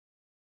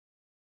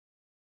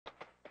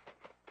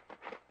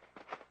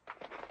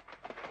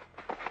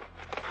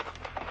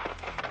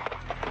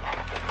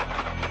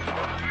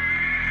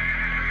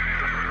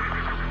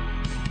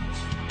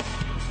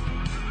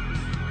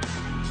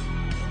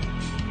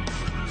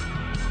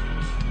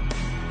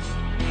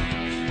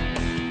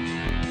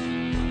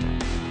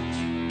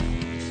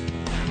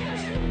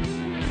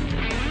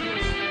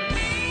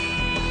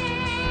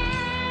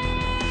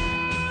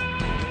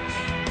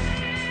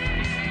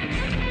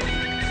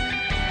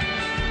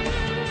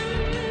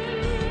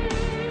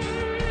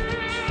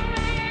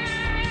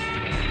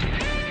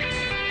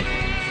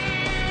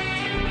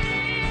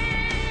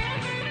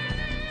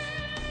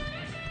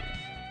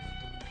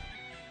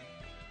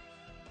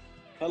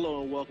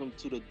welcome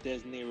to the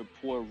Desne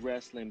Report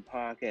Wrestling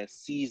Podcast,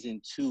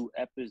 Season 2,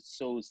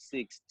 Episode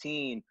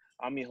 16.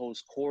 I'm your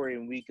host, Corey,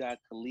 and we got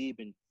Khalib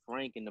and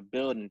Frank in the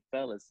building.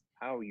 Fellas,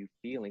 how are you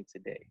feeling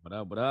today? What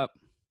up? What up?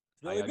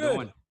 Feeling How y'all good.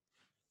 doing?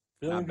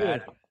 Feeling Not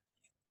good.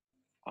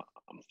 bad.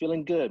 I'm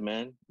feeling good,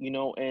 man.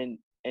 And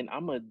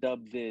I'm going to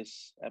dub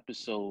this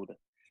episode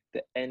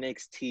the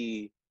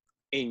NXT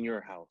in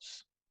your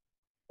house.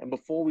 And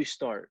before we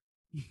start,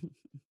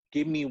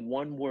 give me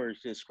one word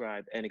to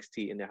describe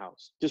NXT in the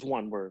house. Just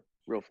one word,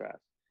 real fast.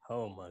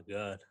 Oh my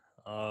God.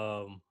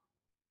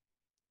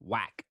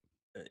 Whack.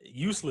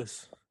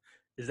 Useless.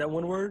 Is that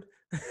one word?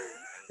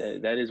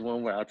 That is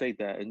one word. I'll take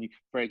that. And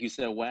Frank, you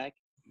said whack?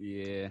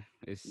 Yeah,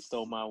 You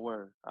stole my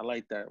word. I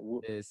like that.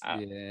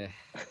 Yeah.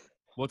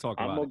 We'll talk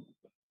about it.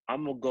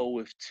 I'm going to go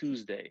with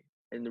Tuesday.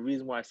 And the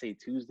reason why I say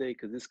Tuesday,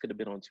 because this could have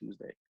been on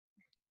Tuesday.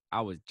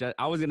 I was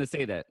gonna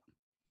say that.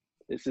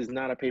 This is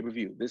not a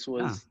pay-per-view. This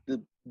was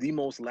the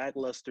most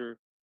lackluster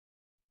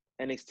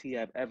NXT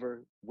I've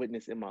ever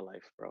witnessed in my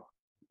life, bro.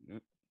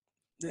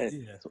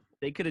 Yeah.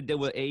 They could have did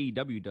what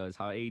AEW does.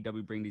 How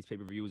AEW bring these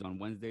pay-per-views on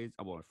Wednesdays,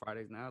 on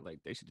Fridays now. Like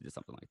they should have did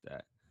something like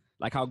that.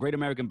 Like how Great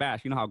American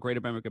Bash. You know how Great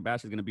American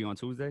Bash is gonna be on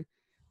Tuesday?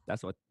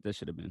 That's what this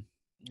should have been.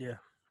 Yeah.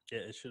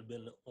 It should have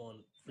been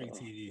on free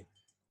TV.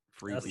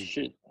 Free That's- TV.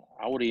 Shit,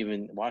 I would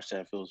even watch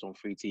that if it was on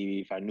free TV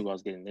if I knew I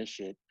was getting this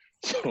shit.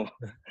 So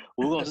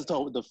we're going to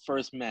start with the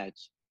first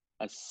match.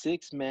 A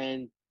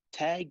 6-man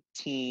tag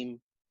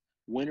team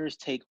winners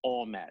take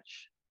all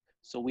match.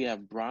 So we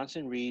have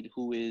Bronson Reed,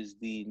 who is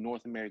the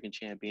North American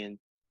champion,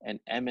 and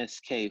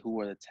MSK, who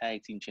are the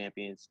tag team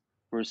champions,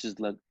 versus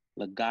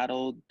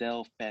Legado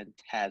del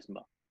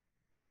Fantasma.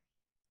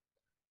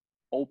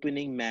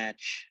 Opening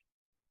match.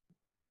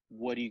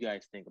 What do you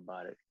guys think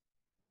about it?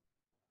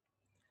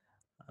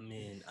 I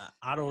mean,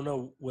 I don't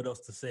know what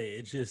else to say.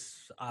 It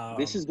just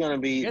This is gonna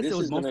be. I guess This it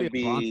was is gonna mostly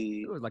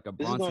be. it was like a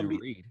this is gonna Bronson be-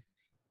 Reed.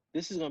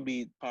 This is gonna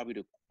be probably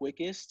the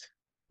quickest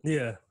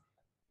yeah.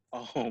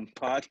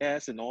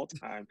 podcast in all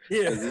time.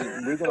 Yeah.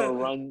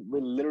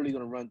 We're literally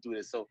gonna run through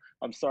this. So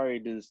I'm sorry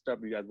to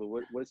disturb you guys, but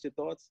what's your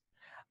thoughts?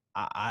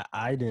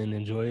 I didn't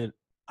enjoy it.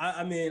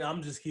 I mean,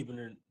 I'm just keeping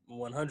it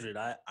 100.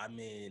 I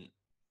mean,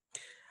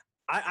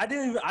 I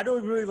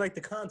don't really like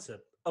the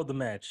concept of the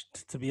match,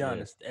 to be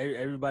honest.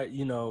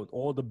 Everybody,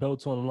 all the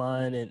belts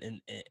online,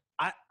 and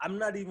I'm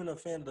not even a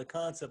fan of the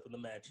concept of the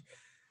match,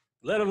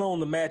 let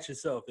alone the match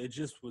itself. It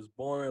just was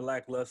boring,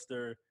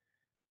 lackluster.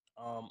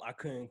 I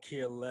couldn't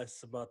care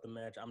less about the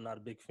match. I'm not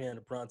a big fan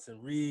of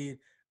Bronson Reed.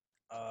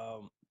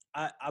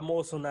 I'm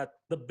also not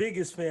the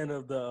biggest fan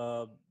of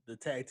the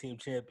tag team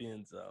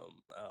champions.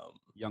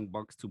 Young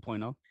Bucks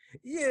 2.0.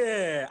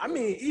 Yeah, I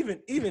mean,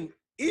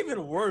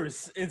 even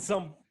worse in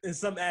some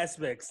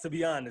aspects, to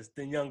be honest,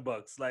 than Young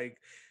Bucks. Like,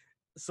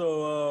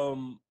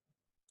 so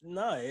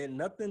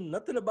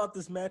nothing about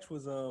this match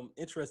was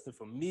interesting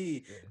for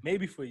me. Yeah.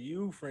 Maybe for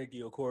you,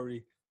 Frankie or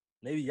Corey.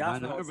 Maybe y'all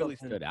Nah, found it really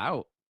something. stood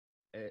out.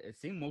 It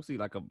seemed mostly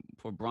like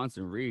for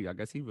Bronson Reed. I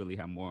guess he really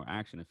had more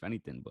action, if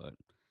anything, but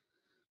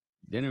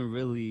didn't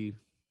really.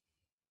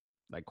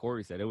 Like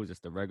Corey said, it was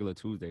just a regular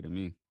Tuesday to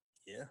me.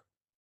 Yeah.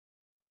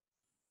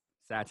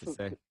 Sad to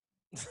say.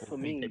 For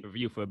me,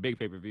 Pay-per-view for a big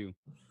pay-per-view.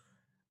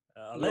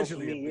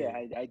 Allegedly, for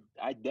me,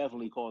 I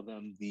definitely call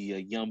them the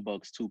Young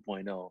Bucks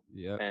 2.0,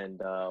 Yeah. and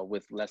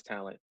with less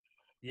talent.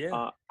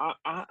 yeah.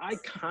 I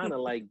kind of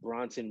like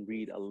Bronson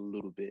Reed a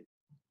little bit,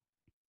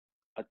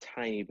 a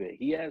tiny bit.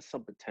 He has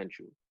some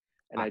potential,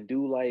 and I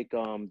do like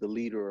the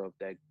leader of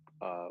that,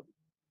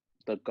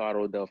 the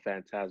Gato del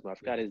Fantasma. I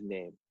forgot his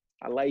name.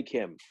 I like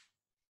him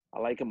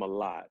a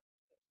lot,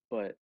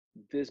 but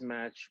this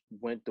match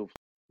went to,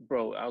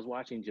 bro. I was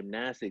watching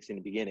gymnastics in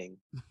the beginning,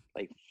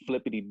 like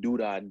flippity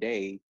doodah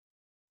day,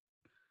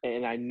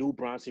 and I knew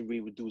Bronson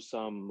Reed would do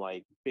some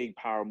like big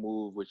power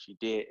move, which he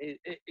did.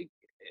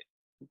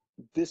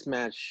 This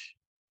match,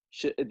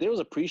 if there was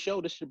a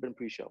pre-show, this should have been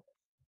pre-show.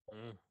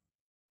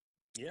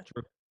 Yeah.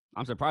 True.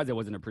 I'm surprised it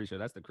wasn't a pre-show.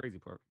 That's the crazy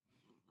part.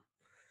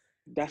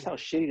 That's how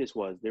shitty this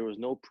was. There was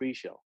no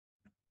pre-show.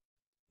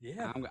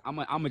 Yeah. I'm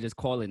gonna just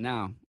call it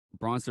now.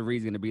 Bronson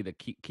Reed's gonna be the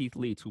Keith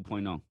Lee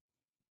 2.0.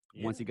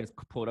 Once he gets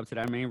pulled up to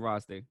that main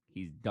roster,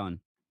 he's done.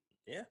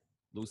 Yeah.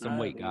 Lose some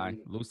weight, guy.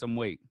 Lose some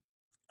weight.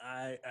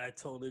 I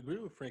totally agree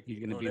with Frankie.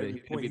 He's gonna on be every the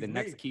point he's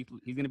next made. Keith.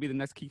 He's gonna be the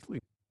next Keith Lee.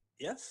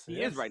 Yes.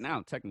 He is right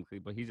now, technically,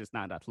 but he's just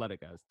not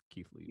athletic as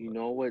Keith Lee. You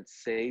know what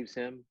saves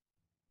him?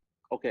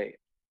 Okay,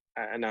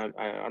 and I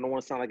don't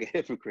want to sound like a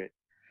hypocrite.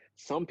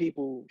 Some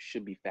people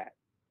should be fat,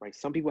 right?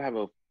 Some people have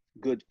a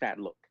good fat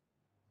look.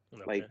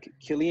 Okay. Like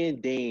Killian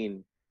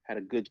Dane had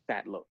a good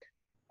fat look,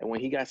 and when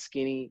he got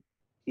skinny,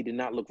 he did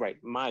not look right.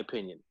 In my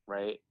opinion,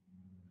 right?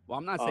 Well,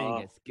 I'm not saying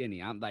get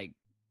skinny. I'm like,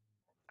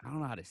 I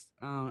don't know how to.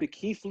 But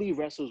Keith Lee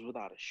wrestles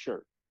without a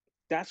shirt.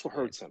 That's what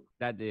hurts him.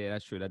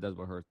 That's true. That does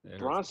what hurts.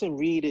 Bronson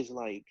Reed is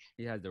like,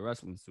 he has the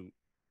wrestling suit.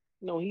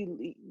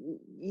 he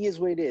is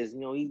what it is.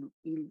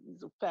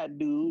 He's a fat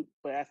dude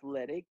but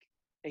athletic,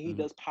 and he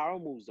does power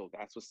moves though.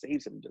 That's what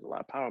saves him. He does a lot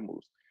of power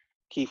moves.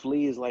 Keith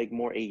Lee is like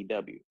more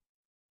AEW.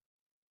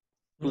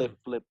 flip,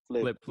 flip,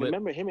 flip. Flip, flip.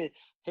 Remember him and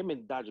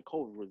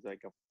Dijakovic was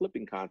like a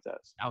flipping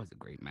contest. That was a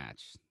great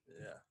match.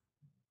 Yeah.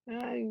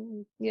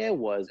 Yeah, it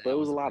was, but That it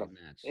was was a a lot great of.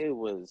 match.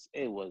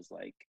 It was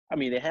like, I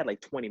mean, they had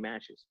like 20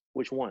 matches.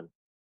 Which one?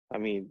 I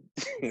mean,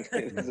 it's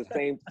the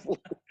same,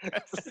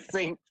 it's the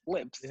same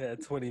flips. Yeah,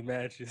 20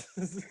 matches.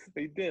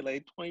 They did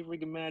like 20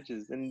 freaking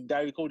matches, and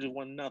Dijakovic just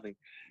won nothing.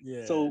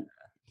 Yeah. So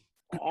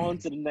on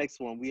to the next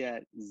one. We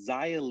had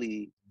Xia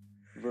Li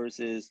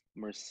versus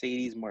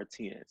Mercedes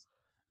Martinez.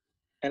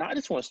 And I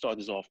just want to start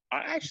this off. I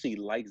actually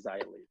like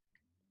Xia Li.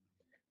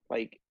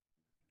 Like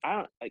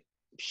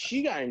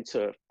she got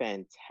into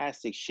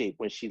fantastic shape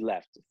when she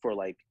left for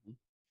like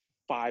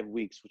 5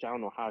 weeks, which I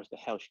don't know how the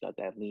hell she got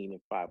that lean in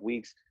 5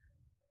 weeks.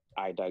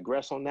 I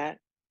digress on that.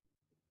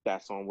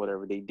 That's on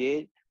whatever they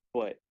did.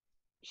 But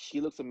she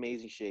looks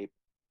amazing shape.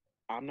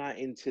 I'm not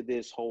into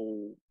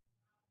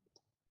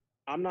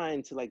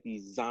like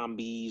these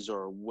zombies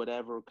or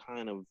whatever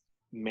kind of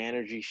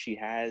manager she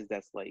has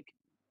that's like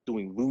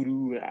doing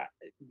voodoo.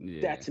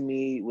 Yeah. That to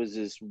me was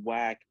just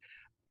whack.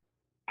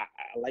 I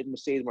like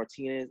Mercedes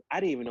Martinez. I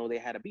didn't even know they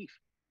had a beef.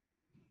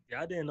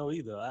 Yeah, I didn't know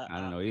either. I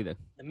don't know either.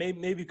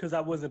 Maybe because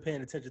I wasn't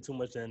paying attention too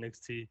much to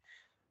NXT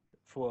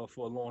for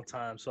a long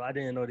time, so I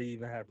didn't know they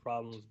even had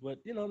problems. But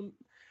you know,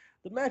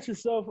 the match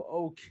itself,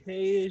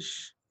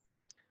 okay-ish.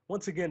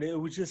 Once again, it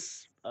was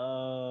just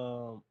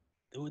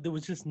there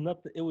was just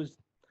nothing. It was,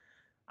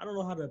 I don't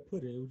know how to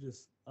put it. It was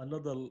just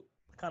another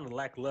kind of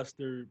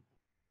lackluster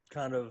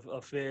kind of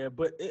affair,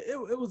 but it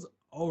was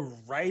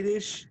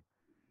alright-ish.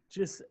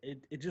 Just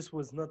it just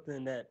was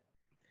nothing that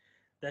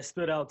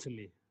stood out to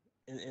me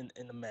in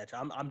the match.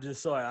 I'm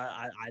just sorry.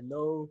 I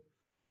know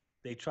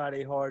they try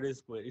their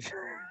hardest, but it's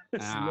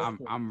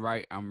nothing. I'm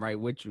right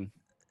with you.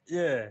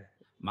 Yeah.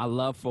 My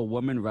love for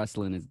women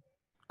wrestling is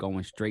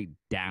going straight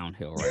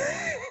downhill right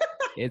now.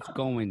 It's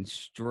going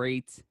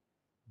straight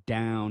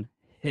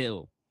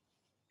downhill.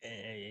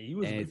 And you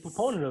was a big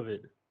proponent of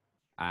it.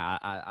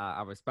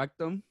 I respect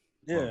them.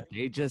 Yeah.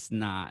 They just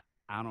not.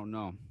 I don't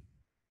know.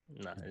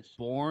 Nah, it's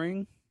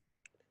boring.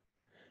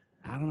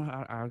 I don't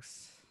know.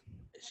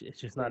 It's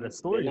just not a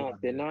story.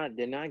 They're not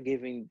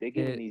giving. They're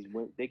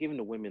giving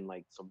the women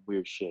like some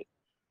weird shit.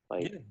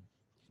 Like,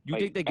 you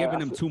think they're giving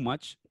them too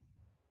much?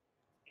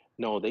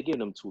 No, they give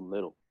them too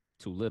little.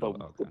 Too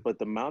little. But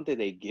the amount that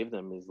they give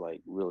them is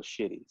like real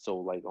shitty. So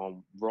like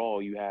on Raw,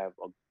 you have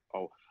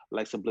a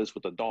Alexa Bliss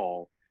with a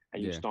doll,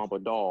 and you stomp a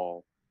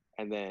doll,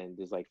 and then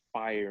there's like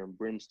fire and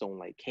brimstone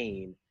like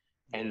Kane,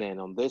 and then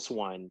on this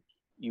one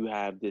you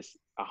have this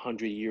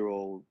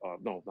 100-year-old,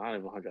 no, not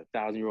even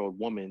 1,000-year-old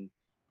woman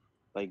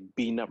like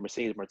beating up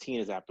Mercedes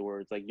Martinez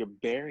afterwards. Like, you're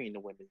burying the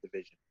women's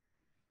division.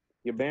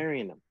 You're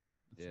burying them.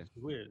 Yeah, it's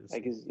weird.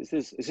 Like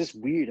it's just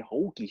weird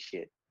hokey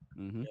shit.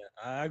 Mm-hmm. Yeah,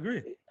 I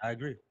agree.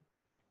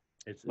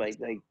 It's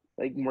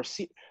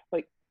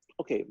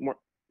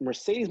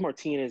Mercedes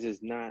Martinez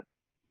is not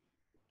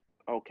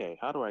okay.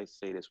 How do I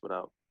say this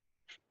without?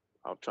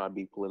 I'll try to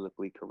be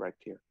politically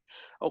correct here.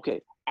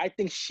 Okay, I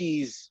think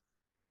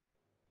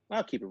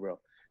I'll keep it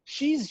real.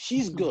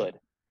 She's good,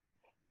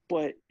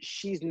 but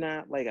she's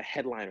not like a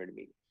headliner to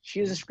me. She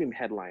doesn't scream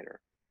headliner.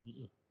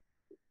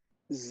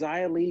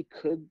 Xia Li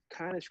could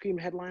kind of scream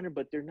headliner,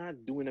 but they're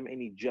not doing them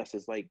any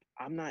justice. Like,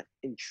 I'm not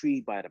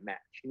intrigued by the match.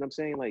 You know what I'm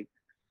saying? Like,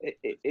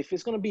 if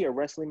it's gonna be a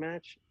wrestling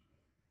match,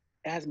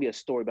 it has to be a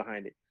story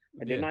behind it,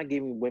 and they're not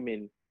giving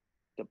women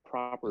the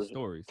proper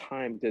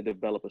time to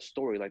develop a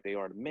story like they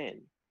are to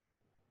men.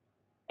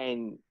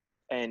 And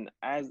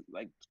as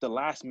like the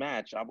last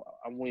match, I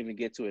won't even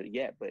get to it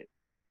yet, but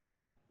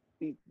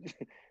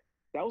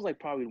that was like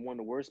probably one of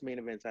the worst main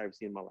events I've ever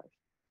seen in my life.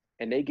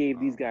 And they gave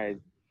these guys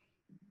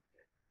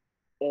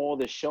all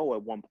the show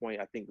at one point,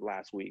 I think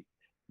last week.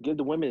 Give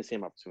the women the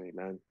same opportunity,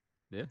 man.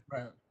 Yeah.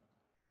 Right.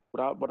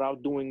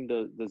 Without doing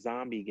the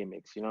zombie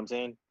gimmicks, you know what I'm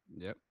saying?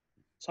 Yep.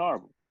 It's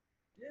horrible.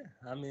 Yeah,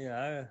 I mean,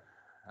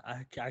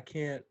 I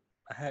can't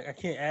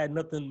add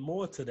nothing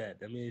more to that.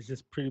 I mean, it's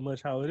just pretty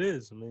much how it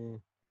is. I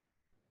mean,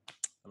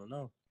 I don't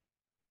know.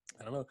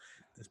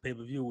 This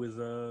pay-per-view was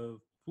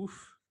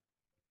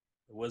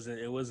It wasn't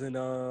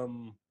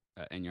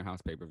in your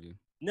house pay-per-view.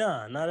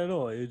 Nah, not at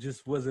all. It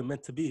just wasn't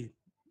meant to be.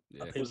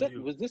 Yeah.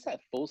 Was this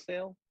at Full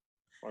Sail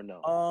or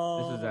no?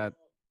 This is at,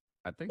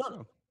 I think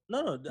so.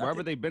 No.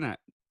 Wherever they've been at.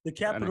 The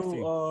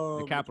Capitol.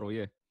 The Capitol,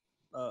 yeah.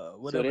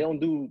 So they don't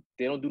do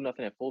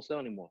nothing at Full Sail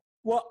anymore.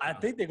 Well, I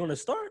think they're gonna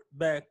start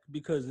back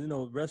because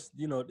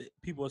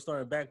people are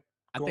starting back.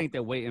 I think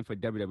they're waiting for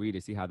WWE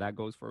to see how that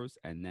goes first,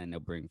 and then they'll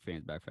bring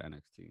fans back for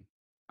NXT.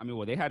 I mean,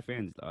 well, they had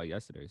fans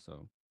yesterday,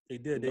 so they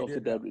did.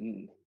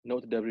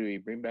 Note to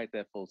WWE, bring back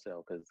that Full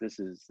Sail because this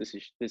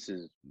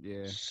is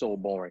so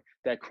boring.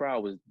 That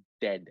crowd was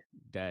dead.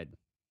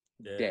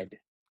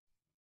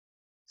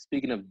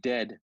 Speaking of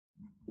dead,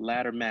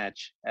 ladder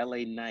match: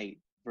 LA Knight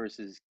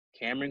versus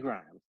Cameron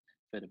Grimes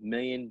for the $1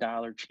 Million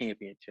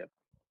Championship.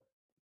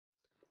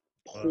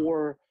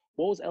 What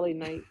was LA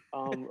Knight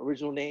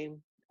original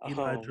name?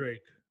 Eli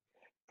Drake.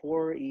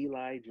 Poor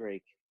Eli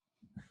Drake.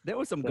 There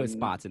were some good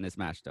spots in this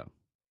match, though.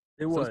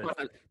 There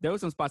were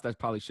some spots that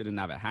probably should have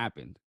never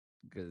happened.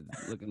 because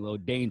looking a little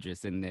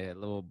dangerous in there, a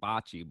little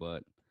botchy.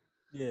 But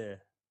Yeah.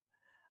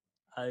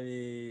 I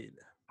mean,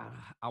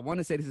 I want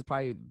to say this is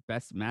probably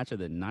best match of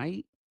the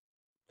night.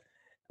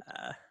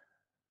 uh,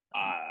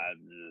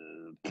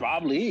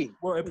 Probably.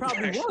 well, it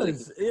probably Actually.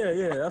 was.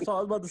 Yeah. That's all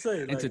I was about to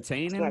say. Like,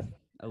 Entertaining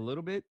a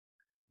little bit,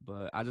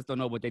 but I just don't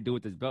know what they do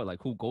with this belt. Like,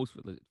 who goes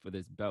for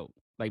this belt?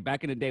 Like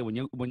back in the day when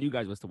you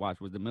guys was to watch,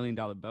 was the $1 million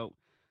belt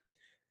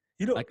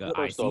you know, like a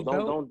First off, IC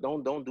belt?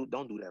 don't do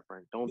that,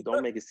 Frank.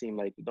 Don't make it seem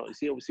like don't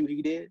see what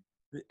he did.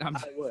 I'm,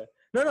 what?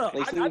 No,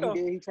 Like see I what he know.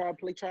 did. He tried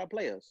to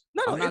play us.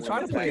 No, I'm not it's,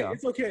 trying it's to play okay. her.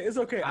 It's okay. It's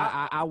okay.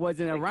 I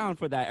wasn't around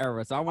for that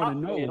era, so I want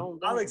to know Yeah, I'll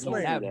don't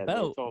explain. do that that, man.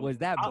 belt Talking was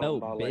that I'll- belt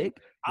about big?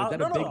 Was that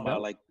no, a big no.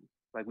 belt? like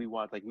we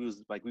watched like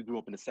we grew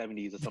up in the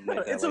 70s or something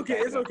like that. It's like okay.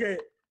 back It's then. okay.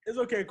 It's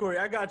okay, Corey.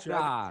 I got you.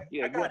 Nah,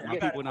 Yeah, I got it. my I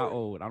got people it, not Corey.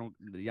 old. I don't.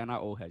 Y'all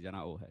not old heads. Y'all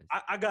not old heads.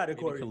 I got it,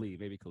 Maybe Corey. Khalid.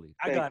 Maybe Khalid.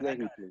 I got it. Thank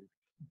you, please.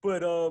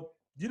 But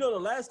you know, the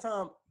last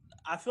time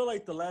I feel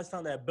like the last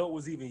time that belt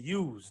was even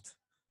used,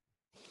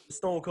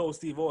 Stone Cold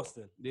Steve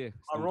Austin. Yeah. I'm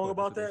Stone wrong Cold,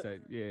 about that's what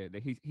that? they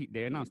said. Yeah,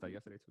 they announced that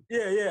yesterday too.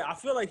 Yeah. I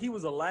feel like he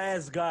was the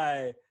last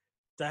guy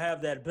to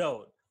have that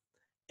belt,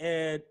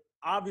 and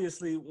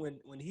obviously, when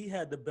he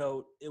had the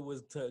belt, it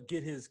was to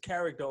get his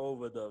character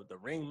over the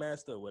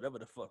ringmaster, whatever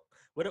the fuck.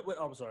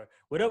 I'm sorry,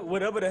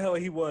 whatever the hell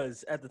he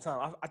was at the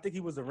time. I think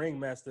he was the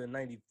ringmaster in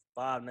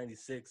 95,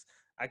 96.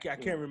 I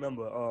can't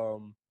remember.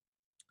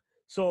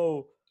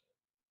 So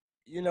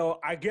you know,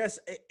 I guess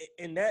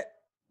in that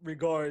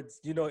regards,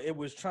 you know, it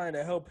was trying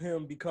to help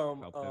him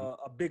become Help him.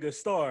 a bigger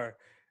star,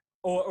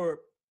 or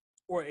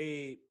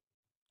a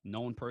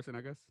Known person,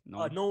 I guess.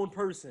 a known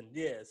person.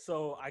 Yeah.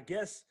 So I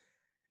guess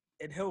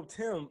it helped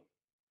him,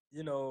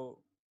 you know,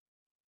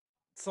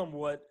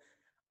 somewhat.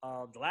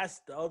 The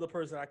other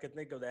person I could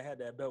think of that had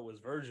that belt was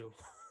Virgil,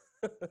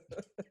 the,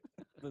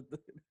 the,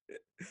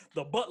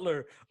 the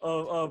butler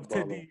of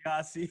Ted Butler.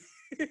 DiBiase.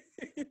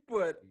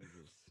 But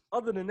Jesus.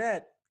 other than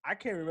that, I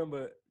can't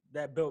remember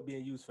that belt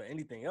being used for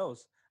anything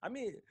else. I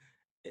mean,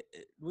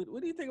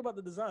 what do you think about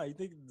the design? You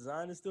think the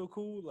design is still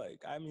cool?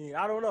 Like, I mean,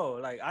 I don't know.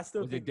 Like, I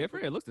still Was think it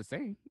different? It looks the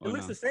same. It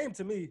looks the same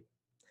to me.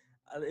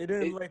 It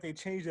didn't It- look like they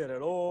changed it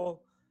at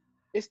all.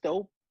 It's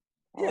dope.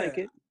 I like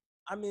it.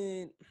 I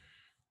mean,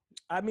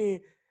 I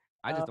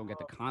just don't get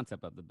the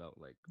concept of the belt.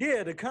 Like,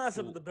 yeah, the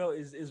concept of the belt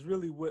is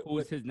really what.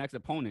 who's his next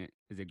opponent?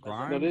 Is it No,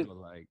 Grimes this- or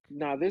like?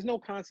 Nah, there's no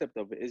concept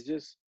of it. It's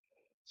just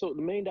so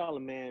the $1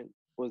 million man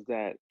was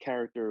that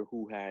character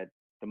who had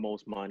the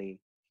most money.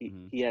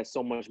 He had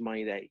so much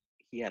money that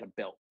he had a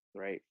belt,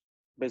 right?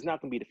 But it's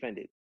not gonna be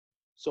defended.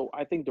 So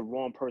I think the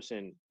wrong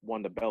person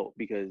won the belt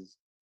because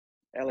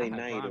I LA had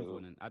Knight. Grimes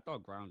winning. I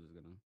thought Grimes was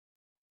gonna.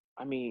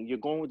 I mean, you're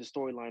going with the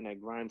storyline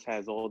that Grimes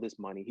has all this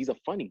money. He's a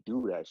funny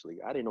dude,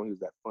 actually. I didn't know he was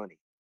that funny.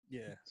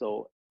 Yeah.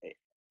 So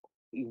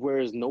he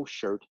wears no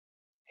shirt,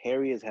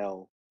 hairy as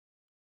hell.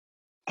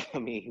 I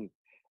mean,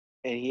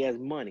 and he has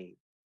money,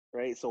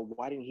 right? So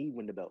why didn't he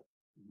win the belt?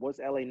 What's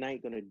LA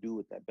Knight gonna do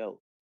with that belt?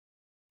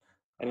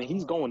 I mean,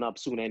 he's going up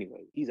soon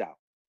anyway. He's out.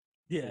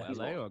 Yeah. Who,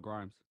 LA or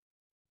Grimes?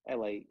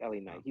 LA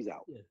Knight, he's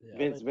out. Yeah.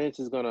 Vince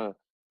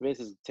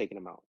is taking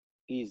him out.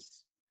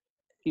 He's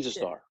a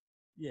star.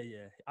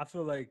 Yeah. I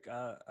feel like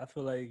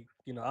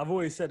you know, I've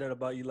always said that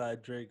about Eli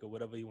Drake or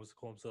whatever he wants to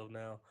call himself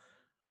now.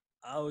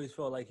 I always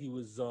felt like he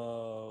was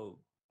a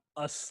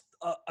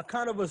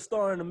kind of a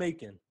star in the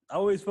making. I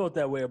always felt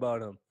that way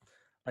about him.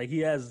 Like he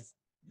has,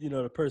 you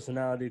know, the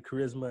personality,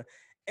 charisma,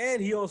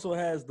 and he also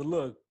has the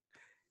look.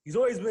 He's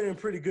always been in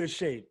pretty good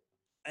shape,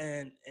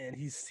 and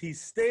he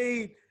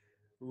stayed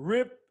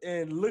ripped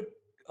and looked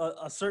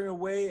a certain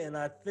way, and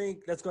I think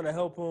that's going to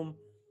help him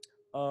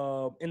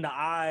in the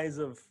eyes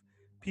of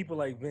people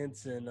like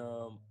Vince and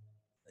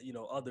you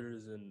know,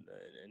 others and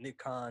Nick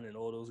Khan and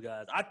all those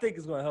guys. I think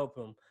it's going to help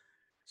him.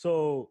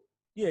 So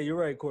yeah, you're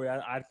right, Corey.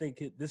 I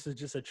think this is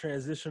just a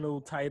transitional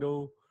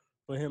title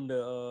for him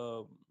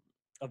to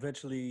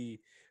eventually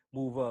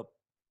move up.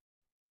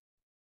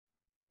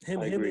 I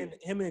agree.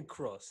 Him and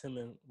Cross.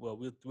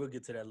 We'll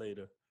get to that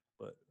later.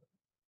 But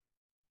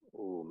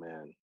Oh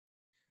man,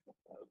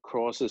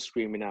 Cross is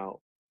screaming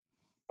out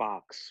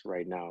Fox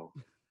right now,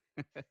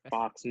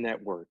 Fox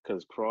Network,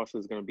 because Cross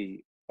is gonna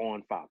be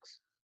on Fox.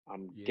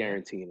 I'm Yeah.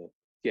 guaranteeing it.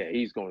 Yeah,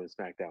 he's going to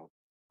SmackDown,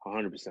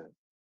 100%.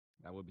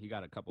 That would. He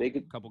got a couple. They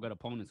could- couple good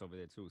opponents over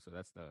there too. So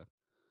that's the.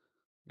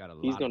 Got a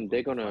lot. He's of gonna. people They're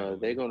he can fight gonna. over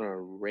They're there. gonna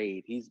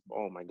raid.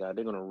 Oh my god.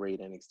 They're gonna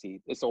raid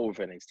NXT. It's over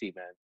for NXT,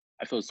 man.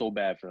 I feel so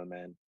bad for him,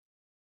 man.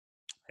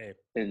 hey,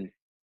 And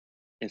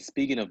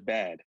speaking of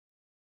bad,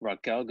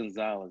 Raquel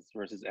Gonzalez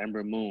versus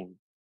Ember Moon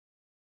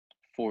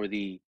for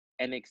the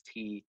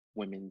NXT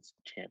Women's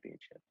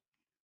Championship.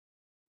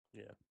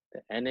 Yeah.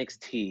 The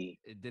NXT.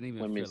 It didn't even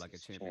feel Women's like a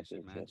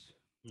championship match. championship.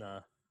 nah.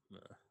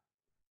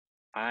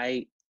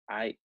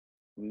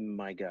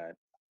 My God.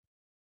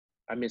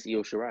 I miss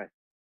Io Shirai.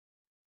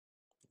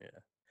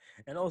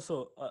 And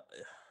also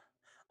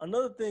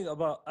another thing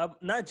about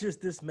not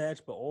just this match,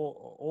 but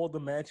all the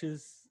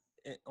matches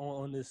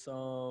on this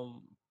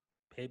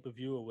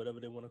pay-per-view or whatever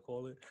they want to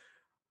call it.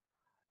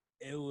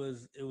 It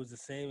was the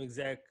same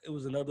exact. It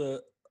was another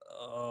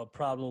a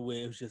problem with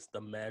it was just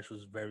the match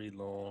was very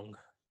long.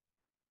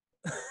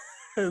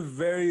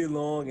 Very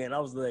long, and I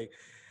was like,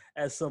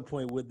 at some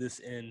point would this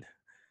end?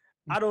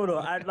 I don't know.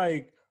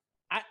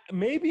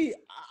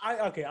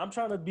 Okay, I'm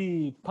trying to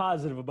be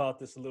positive about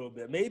this a little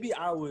bit. Maybe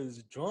I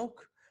was drunk.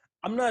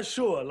 I'm not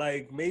sure.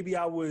 Like maybe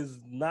I was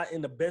not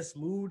in the best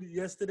mood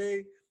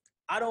yesterday.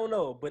 I don't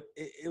know, but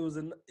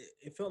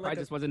it felt I like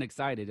just wasn't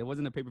excited. It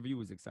wasn't a pay per view.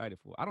 Was excited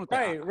for. I don't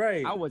think.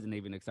 right. I wasn't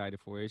even excited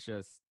for it. It's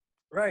just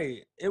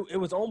Right. It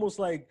was almost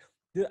like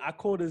I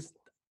call this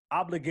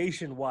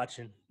obligation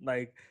watching.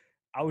 Like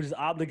I was just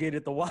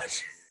obligated to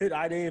watch it.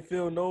 I didn't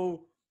feel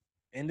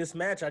in this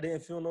match. I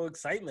didn't feel no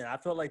excitement. I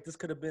felt like this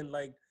could have been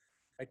like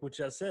what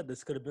y'all said.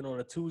 This could have been on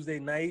a Tuesday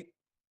night,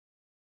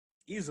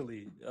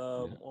 easily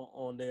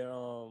on their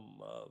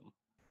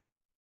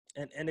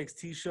an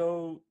NXT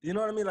show. You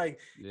know what I mean? Like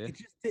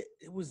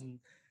it was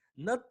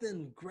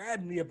nothing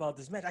grabbed me about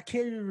this match. I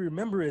can't even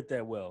remember it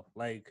that well.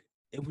 Like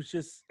it was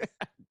just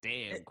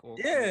damn.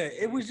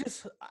 it was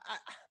just.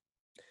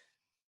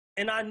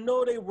 And I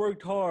know they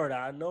worked hard.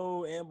 I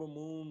know Amber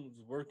Moon was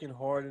working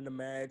hard in the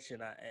match,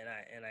 and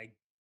I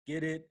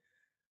get it,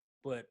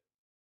 but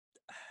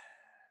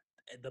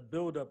the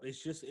build-up, it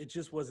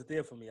just wasn't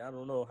there for me. I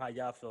don't know how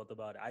y'all felt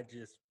about it.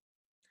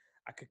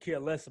 I could care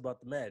less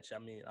about the match. I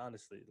mean,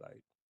 honestly,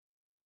 like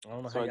I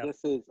don't know So how y'all.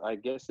 I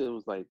guess it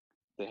was like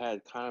they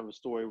had kind of a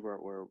story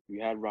where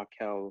you had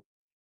Raquel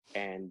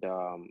and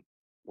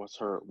what's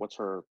her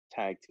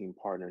tag team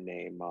partner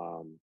name?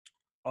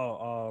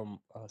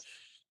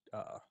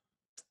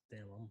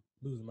 Damn, I'm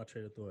losing my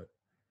train of thought.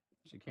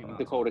 She came out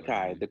Dakota to,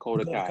 Kai,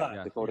 Dakota Kai,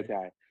 Yeah. Dakota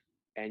Kai,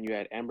 and you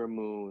had Ember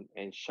Moon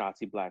and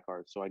Shotzi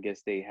Blackheart. So I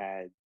guess they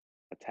had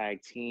a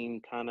tag team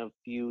kind of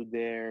feud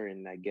there,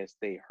 and I guess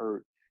they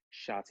hurt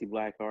Shotzi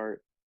Blackheart.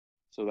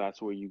 So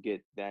that's where you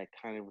get that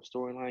kind of a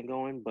storyline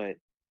going. But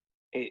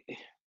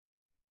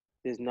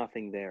there's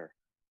nothing there.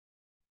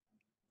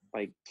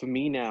 Like for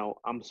me now,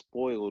 I'm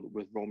spoiled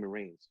with Roman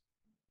Reigns.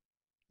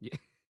 Yeah.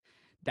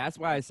 That's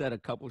why I said a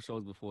couple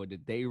shows before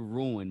that they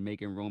ruined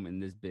making Roman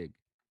this big.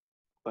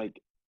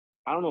 Like,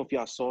 I don't know if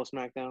y'all saw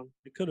SmackDown.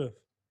 It could have.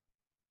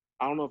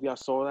 I don't know if y'all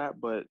saw that,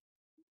 but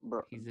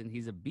bro,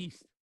 He's a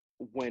beast.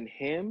 when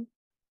him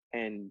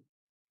and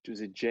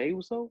was it Jay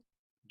Uso,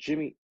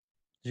 Jimmy,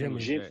 they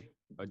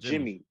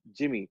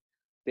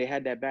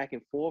had that back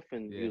and forth,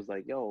 and he was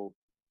like, "Yo,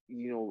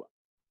 you know,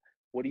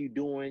 what are you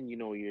doing? You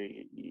know,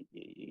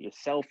 you're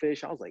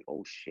selfish." I was like,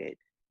 "Oh shit,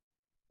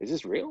 is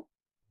this real?"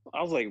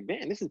 I was like,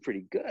 "Man, this is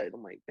pretty good."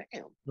 I'm like,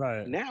 "Damn!"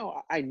 Right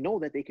now, I know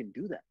that they can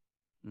do that.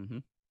 Mm-hmm.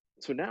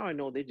 So now I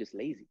know they're just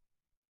lazy.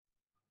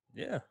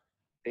 Yeah.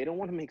 They don't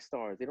want to make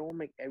stars. They don't want to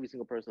make every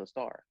single person a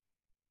star.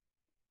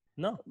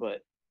 No.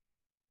 But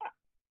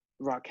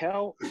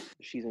Raquel,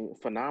 she's in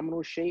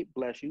phenomenal shape.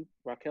 Bless you.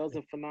 Raquel's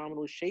in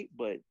phenomenal shape,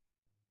 but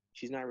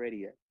she's not ready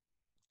yet.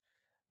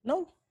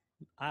 No.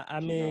 I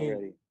she's mean, not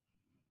ready.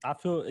 I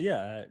feel,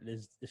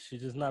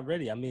 she's just not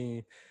ready. I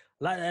mean,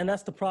 and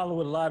that's the problem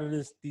with a lot of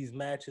these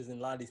matches and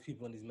a lot of these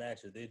people in these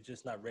matches. They're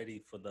just not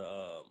ready for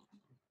the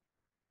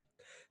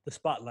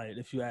spotlight.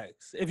 If you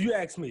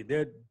ask me,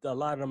 a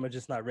lot of them are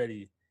just not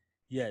ready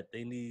yet.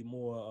 They need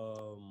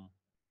more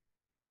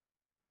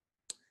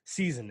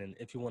seasoning,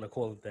 if you want to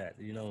call it that.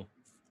 You know.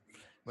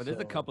 But there's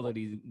a couple of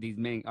these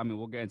main. I mean,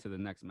 we'll get into the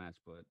next match,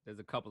 but there's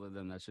a couple of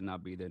them that should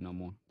not be there no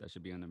more. That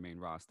should be on the main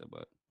roster,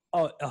 but.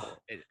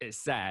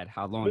 It's sad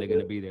how long they're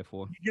gonna be there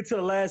for. You get to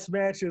the last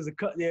match, there's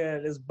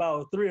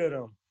about 3 of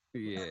them.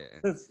 Yeah,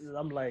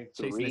 I'm like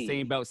chasing the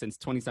same belt since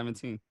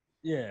 2017.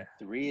 Yeah,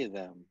 3 of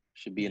them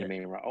should be in the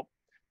main roster. Oh,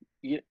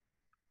 yeah,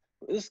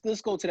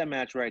 let's go to that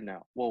match right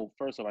now. Well,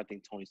 first off, I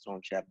think Toni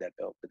Storm should have that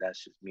belt, but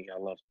that's just me. I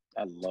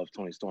love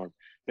Toni Storm.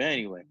 But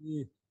anyway,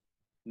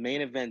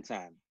 main event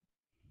time.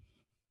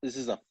 This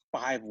is a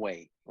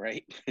 5-way,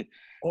 right?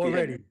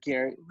 Already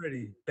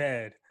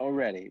bad.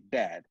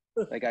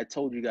 Like I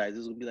told you guys,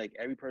 this will be like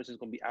every person's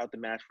gonna be out the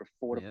match for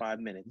 4 to 5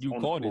 minutes. You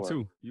called it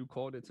too.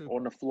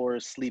 On the floor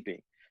sleeping.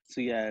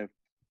 So you have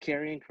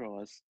Karrion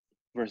Kross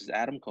versus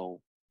Adam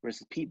Cole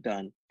versus Pete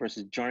Dunne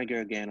versus Johnny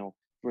Gargano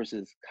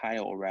versus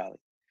Kyle O'Reilly.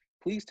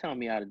 Please tell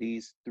me out of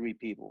these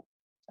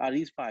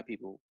 5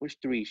 people, which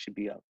 3 should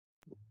be up?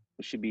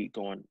 Which should be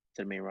going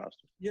to the main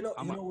roster? You know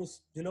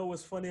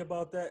what's funny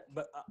about that?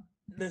 But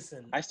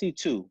listen, I see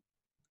 2.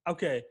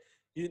 Okay,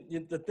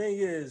 the thing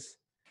is.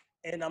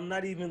 And I'm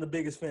not even the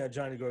biggest fan of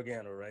Johnny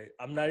Gargano, right?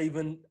 I'm not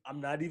even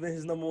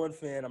his number 1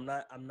 fan. I'm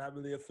not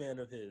really a fan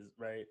of his,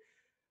 right?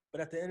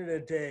 But at the end of the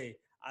day,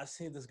 I've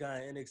seen this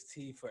guy in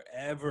NXT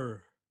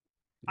forever.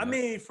 Yeah. I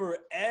mean,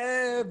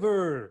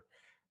 forever.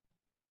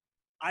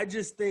 I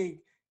just think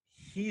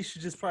he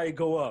should just probably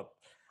go up.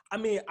 I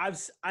mean, I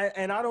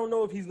don't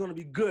know if he's going to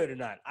be good or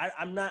not.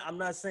 I'm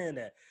not saying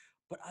that,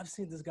 but I've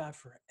seen this guy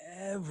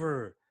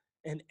forever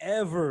and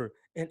ever.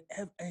 And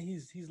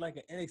he's like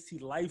an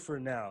NXT lifer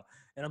now,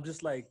 and I'm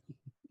just like,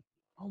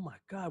 oh my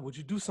God, would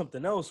you do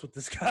something else with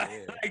this guy?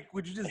 Yeah. Like,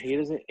 would you just? He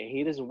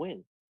doesn't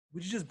win.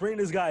 Would you just bring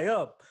this guy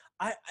up?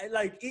 I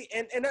like,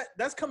 and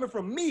that's coming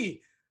from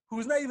me,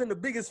 who's not even the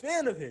biggest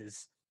fan of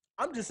his.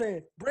 I'm just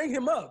saying, bring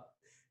him up.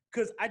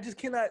 Because I just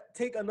cannot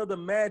take another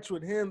match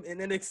with him in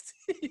NXT.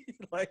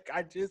 Like,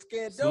 I just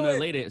can't do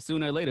it.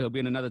 Sooner or later, he'll be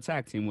in another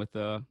tag team with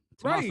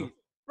Tommaso.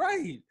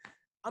 Right.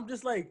 I'm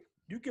just like,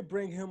 you could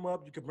bring him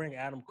up. You could bring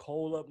Adam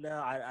Cole up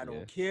now. I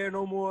don't care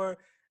no more.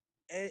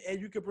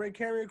 And you could bring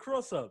Karrion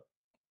Kross up.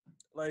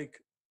 Like,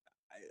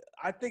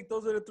 I think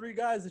those are the three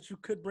guys that you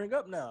could bring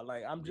up now.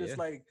 Like, I'm just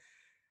like,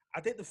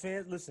 I think the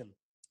fans, listen,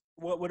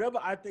 whatever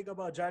I think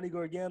about Johnny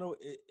Gargano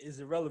is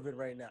irrelevant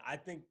right now. I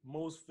think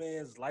most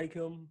fans like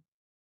him.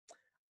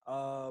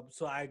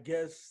 So I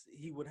guess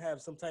he would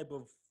have some type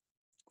of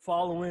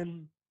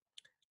following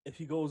if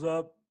he goes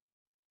up.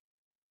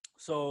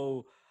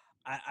 So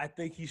I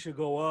think he should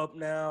go up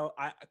now.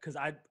 Because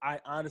I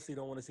honestly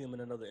don't want to see him in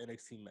another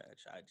NXT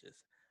match.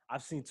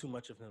 I've seen too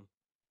much of him.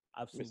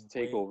 I've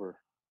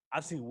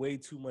seen way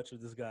too much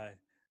of this guy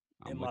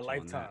in my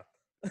lifetime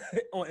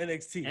on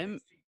NXT.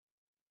 And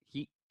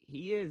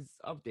he is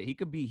up there. He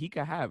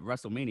could have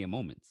WrestleMania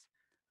moments.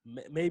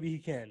 Maybe he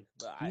can.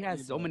 But he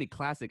has so many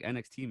classic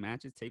NXT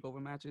matches,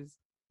 takeover matches.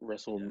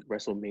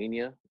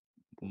 WrestleMania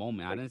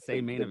moment. I didn't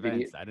say main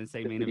events. I didn't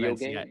say main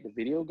events yet. The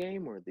video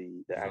game or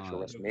the actual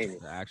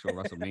WrestleMania? The actual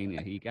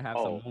WrestleMania. He could have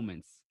some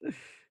moments.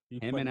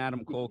 Him and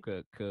Adam Cole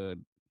could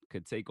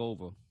take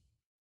over.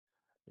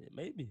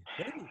 Maybe.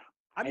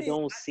 I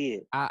don't see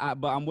it.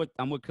 But I'm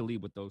with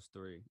Khalid with those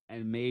three,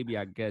 and maybe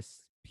I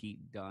guess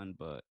Pete Dunne,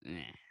 but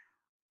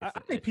I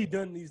think Pete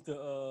Dunne needs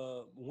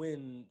to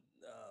win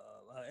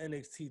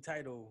NXT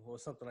title or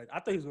something like that. I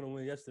thought he was going to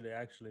win yesterday,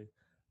 actually.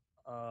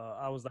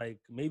 I was like,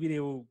 maybe they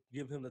will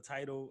give him the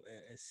title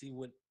and see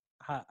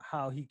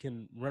how he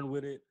can run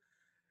with it.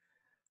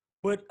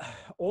 But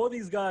all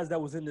these guys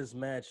that was in this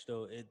match,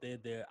 though,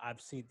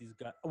 I've seen these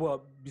guys.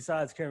 Well,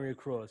 besides Karrion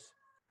Kross,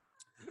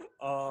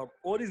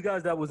 all these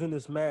guys that was in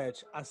this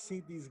match, I've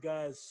seen these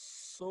guys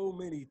so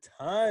many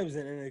times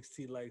in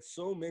NXT, like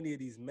so many of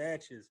these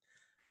matches,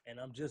 and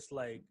I'm just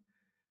like,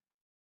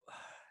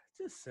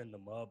 just send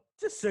them up.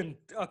 Just send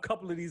a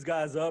couple of these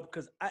guys up,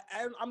 because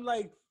I'm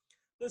like,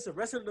 listen,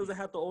 wrestling doesn't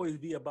have to always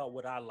be about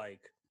what I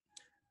like.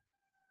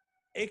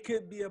 It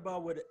could be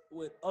about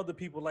what other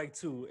people like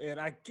too. And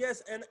I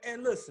guess,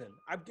 and listen,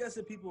 I'm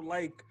guessing people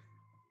like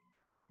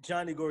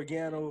Johnny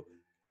Gargano.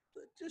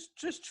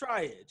 Just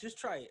try it. Just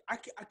try it. I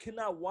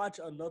cannot watch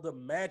another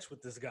match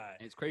with this guy.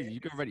 It's crazy. You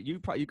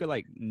could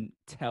like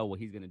tell what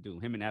he's gonna do.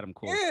 Him and Adam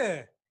Cole.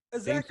 Yeah,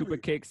 exactly. Same super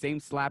kick, same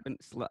slapping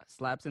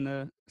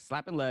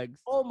legs.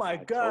 Oh my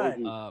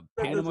God.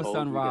 Panama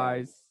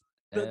Sunrise.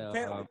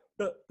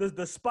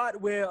 The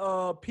spot where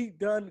Pete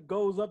Dunne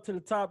goes up to the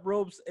top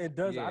ropes and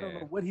does I don't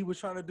know what he was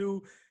trying to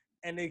do,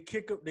 and they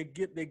kick up. They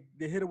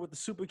hit him with the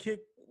super kick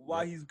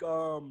while he's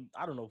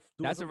I don't know.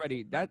 That's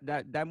already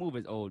that move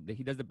is old.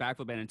 He does the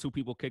backflip and two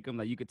people kick him.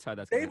 Like you could tell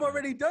they've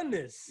already done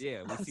this.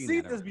 Yeah, I've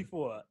seen this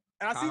before.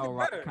 And I've seen it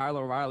better. Kyle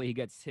O'Reilly, he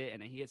gets hit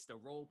and then he hits the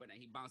rope and then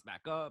he bounces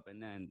back up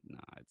and then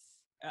it's.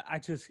 I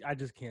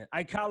just can't.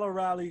 Kyle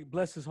O'Reilly,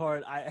 bless his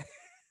heart. I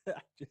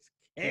just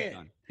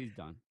can't. He's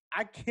done.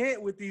 I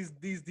can't with these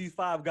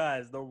five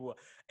guys no more.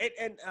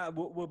 And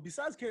well,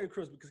 besides Karrion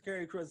Kross, because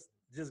Karrion Kross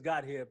just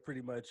got here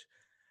pretty much,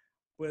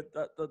 but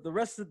the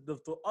rest of the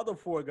other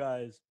four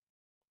guys,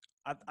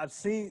 I've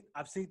seen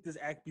this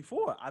act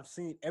before. I've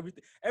seen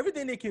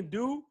everything they can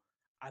do.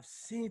 I've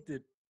seen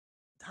it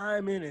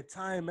time in and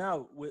time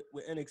out with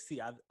NXT.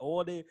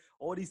 All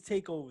these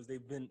takeovers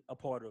they've been a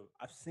part of.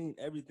 I've seen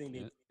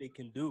everything they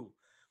can do.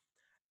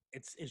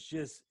 It's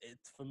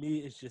for me,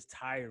 it's just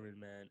tiring,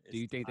 man. Do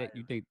you think that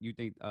you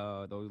think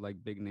those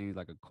like big names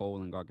like a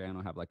Cole and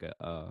Gargano have like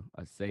a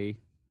say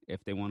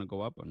if they want to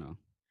go up or no?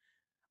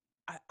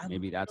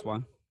 Maybe that's why.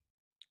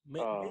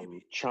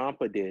 Maybe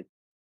Ciampa did.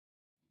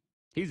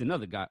 He's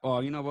another guy. Oh,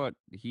 you know what?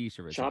 He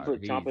should retire.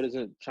 Ciampa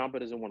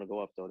doesn't want to go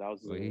up though. That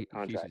was his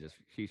contract.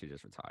 He should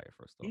just retire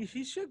first.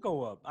 He should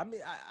go up. I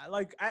mean,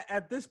 I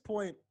at this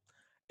point.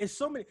 It's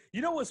so many.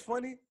 You know what's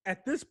funny?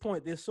 At this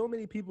point, there's so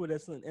many people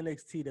that's in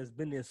NXT that's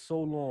been there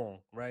so long,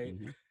 right?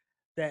 Mm-hmm.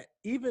 That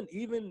even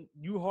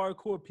you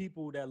hardcore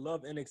people that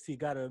love NXT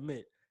gotta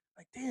admit,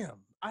 like,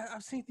 damn,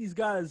 I've seen these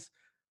guys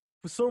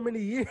for so many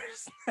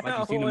years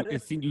now. Like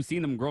you've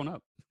seen them grown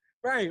up.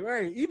 Right.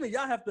 Even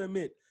y'all have to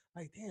admit,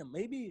 like, damn,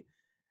 maybe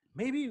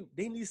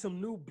they need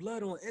some new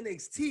blood on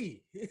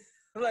NXT.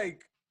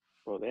 Like,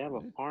 bro, they have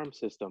a farm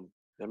system.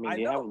 I mean,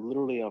 they have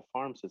literally a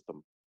farm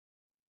system.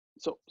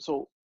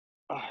 So.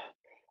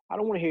 I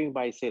don't want to hear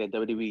anybody say that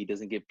WWE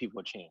doesn't give people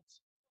a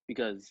chance,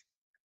 because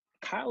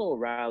Kyle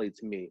O'Reilly,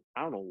 to me,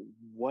 I don't know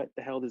what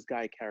the hell this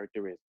guy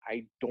character is.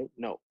 I don't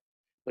know,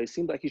 but it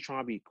seems like he's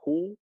trying to be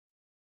cool,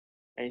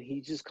 and he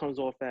just comes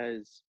off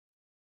as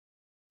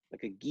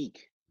like a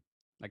geek.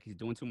 Like he's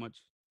doing too much.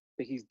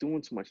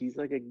 He's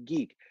like a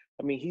geek.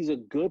 I mean, he's a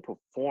good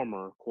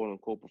performer, quote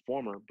unquote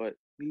performer, but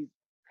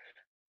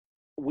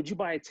would you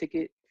buy a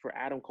ticket for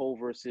Adam Cole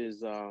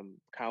versus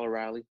Kyle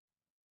O'Reilly?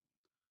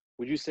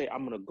 Would you say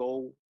I'm gonna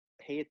go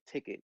pay a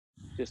ticket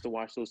just to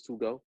watch those two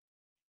go?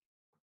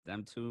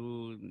 Them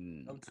two,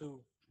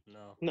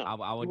 no.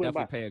 I would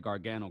definitely pay a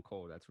Gargano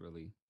Cole. That's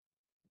really.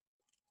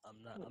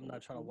 I'm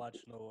not trying to watch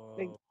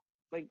Like,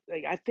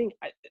 no. I think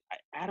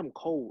Adam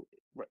Cole,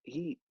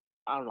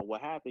 I don't know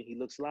what happened. He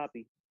looks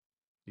sloppy.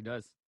 He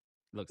does.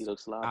 He Looks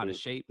looks out of sloppy.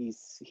 shape.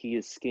 He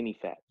is skinny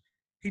fat.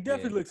 He Yeah.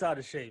 definitely looks out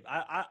of shape.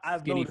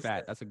 I've Skinny noticed fat.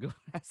 that. That's a good.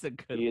 That's a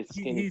good. He is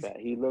He, skinny he's fat.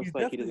 He looks he's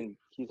like definitely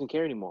he doesn't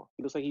care anymore.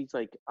 He looks like he's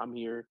like, I'm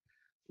here.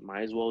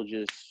 Might as well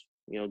just,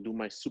 do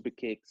my super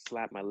kick,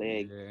 slap my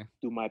leg, Yeah.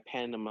 do my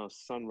Panama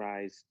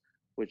sunrise,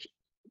 which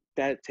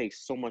that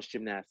takes so much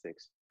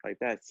gymnastics. Like,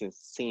 that's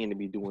insane to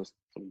be doing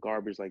some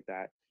garbage like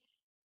that.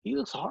 He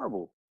looks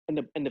horrible.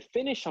 And the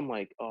finish, I'm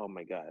like, oh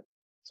my God.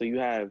 So you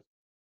have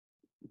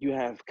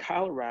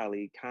Kyle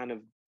O'Reilly kind of,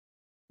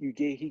 he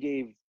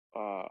gave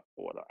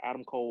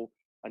Adam Cole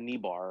a knee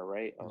bar,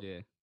 right? A Yeah.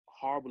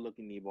 horrible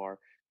looking knee bar.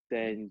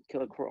 Then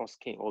Killer Cross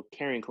came, or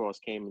Karrion Cross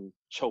came and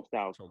choked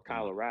out Choked him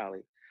Kyle out.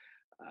 O'Reilly.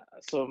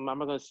 So am I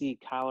gonna see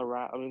Kyle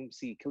O'Reilly? I mean,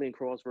 see Killian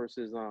Cross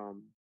versus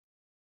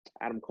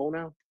Adam Cole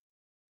now.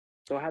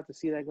 Do I have to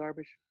see that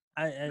garbage?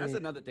 I That's mean,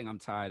 another thing I'm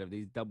tired of,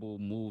 these double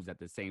moves at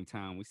the same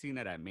time. We seen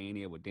that at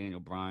Mania with Daniel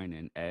Bryan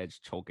and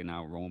Edge choking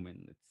out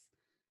Roman.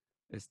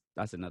 It's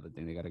that's another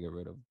thing they got to get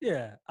rid of.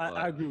 yeah, I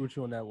But agree with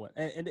you on that one.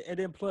 And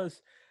then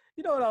plus,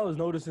 you know what I was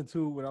noticing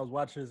too when I was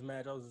watching this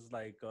match, I was just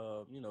like,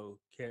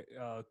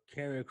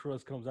 Karrion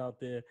Cross comes out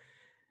there.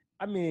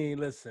 I mean,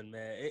 listen,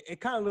 man,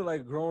 it kind of looked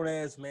like a grown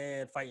ass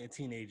man fighting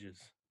teenagers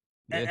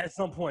yeah, at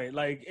some point.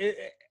 Like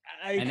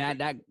and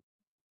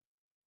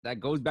that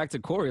goes back to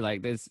Corey.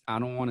 Like this, I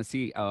don't want to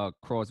see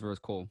Cross versus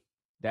Cole.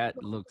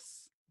 That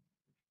looks,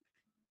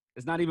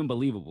 it's not even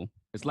believable.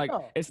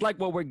 no, It's like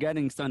what we're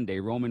getting Sunday,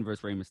 Roman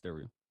versus Rey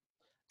Mysterio.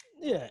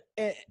 yeah,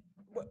 and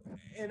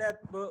that,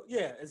 well,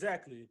 yeah,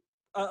 exactly.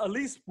 At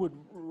least with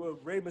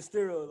Rey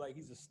Mysterio, like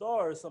he's a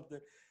star or something.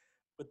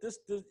 But this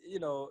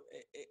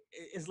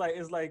it's like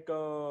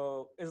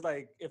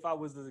if I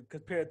was to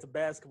compare it to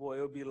basketball,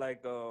 it would be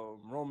like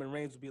Roman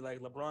Reigns would be like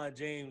LeBron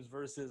James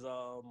versus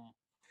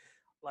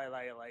like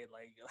like like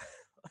like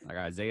Like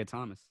Isaiah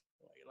Thomas.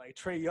 like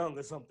Trey Young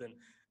or something,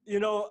 you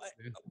know.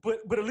 Yeah.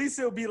 But at least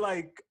it'll be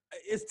like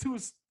it's two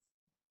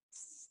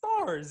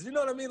stars. You know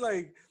what I mean?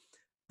 Like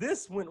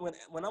this when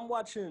I'm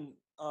watching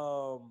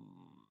Karrion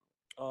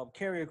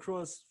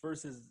Cross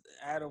versus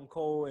Adam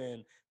Cole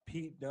and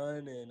Pete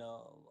Dunne and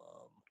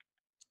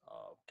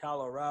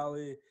Kyle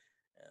O'Reilly and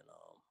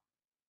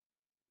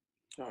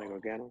Johnny um,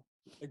 Gargano.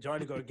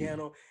 Johnny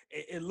Gargano.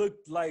 It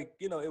looked like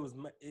it was,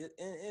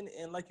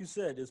 and like you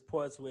said, there's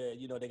parts where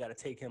they got to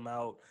take him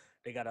out,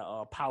 they got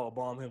to power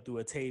bomb him through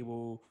a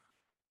table,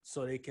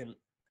 so they can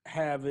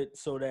have it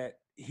so that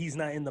he's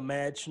not in the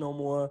match no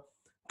more.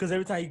 Because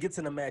every time he gets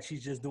in the match,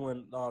 he's just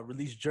doing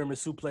release German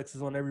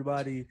suplexes on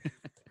everybody.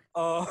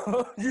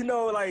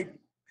 Like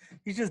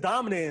he's just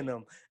dominating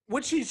them,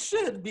 which he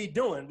should be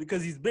doing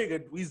because he's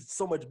bigger. He's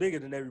so much bigger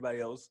than everybody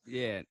else.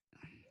 Yeah,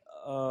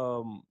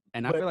 Um,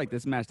 and I but feel like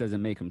this match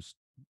doesn't make him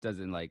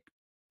doesn't like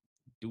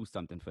do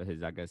something for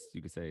his, I guess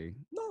you could say,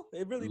 no,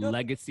 it really doesn't.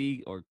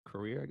 legacy or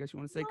career. I guess you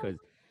want to say, because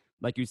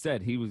like you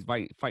said, he was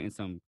fighting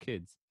some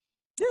kids.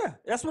 Yeah,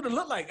 that's what it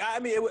looked like. I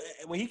mean,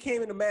 when he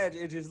came in the match,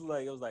 it just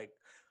like it was like,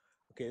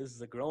 okay, this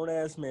is a grown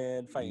ass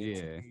man fighting Yeah.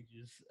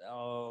 teenagers.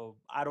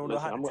 I don't know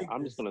Listen, how to take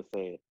I'm this. just gonna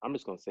say it. I'm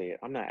just gonna say it.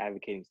 I'm not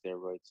advocating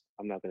steroids.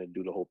 I'm not gonna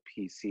do the whole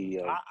PC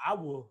of I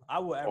will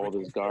all advocate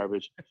this that.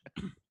 garbage.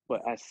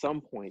 But at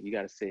some point, you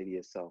got to say to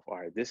yourself, all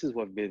right, this is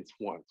what Vince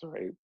wants,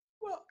 right?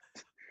 Well,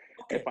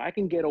 okay, If I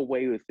can get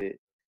away with it,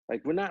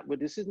 like but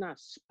this is not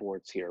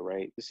sports here,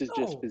 right? This is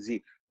just no,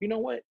 physique. You know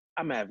what?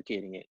 I'm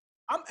advocating it.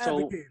 I'm So,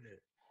 advocating it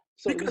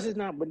so because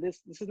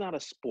this is not a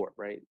sport,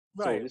 right?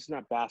 So right, this is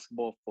not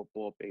basketball,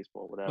 football,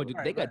 baseball, But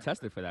whatever. they got right.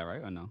 tested for that,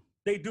 right? Or no?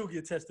 They do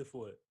get tested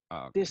for it.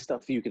 Oh, okay. This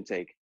stuff you can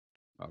take.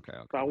 Okay.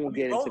 But I Okay. I won't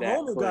mean, get into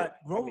that. But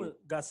Roman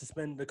got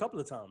suspended a couple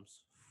of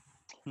times.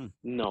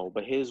 no,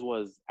 but his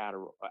was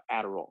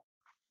Adderall.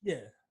 Yeah,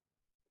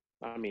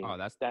 I mean, Oh,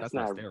 that's that's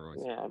not not.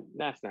 steroids. Yeah,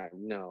 that's not.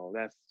 No,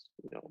 that's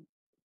you know.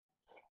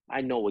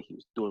 I know what he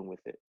was doing with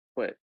it,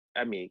 but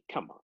I mean,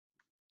 come on.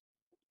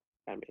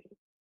 I mean,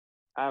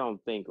 I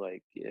don't think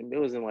like it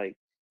wasn't like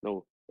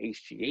no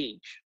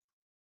HGH.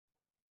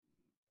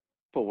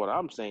 But what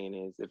I'm saying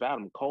is, if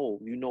Adam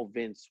Cole,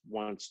 Vince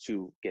wants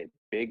to get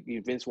big.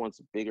 Vince wants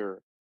a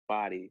bigger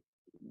body.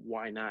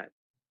 Why not?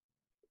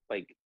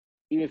 Like,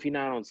 even if you're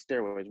not on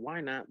steroids,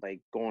 why not like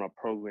go on a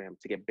program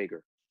to get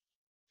bigger?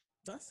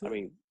 that's I it.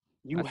 mean,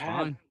 you That's have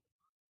fine.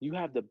 you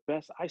have the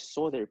best. I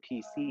saw their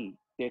PC,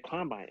 their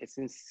combine. It's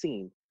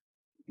insane.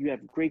 You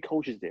have great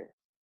coaches there.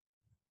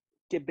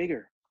 Get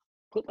bigger.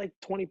 Put like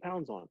 20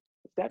 pounds on.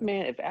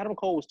 If Adam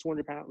Cole was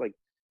 200 pounds, like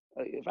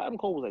if Adam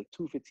Cole was like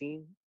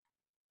 215,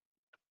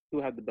 he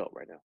would have the belt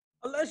right now.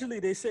 Allegedly,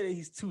 they say that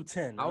he's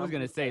 210. I And was I'm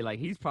gonna just say like, like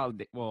he's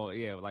probably, well,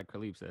 yeah, like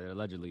Khalif said,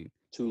 allegedly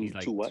he's To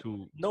like to what?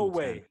 no 210.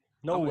 way,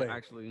 no I'm way.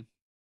 actually.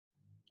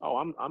 Oh,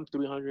 I'm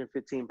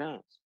 315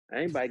 pounds.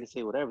 Anybody can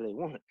say whatever they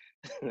want.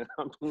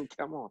 I mean,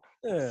 come on,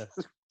 Yeah,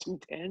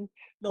 210.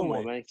 no Come way.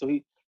 on, man.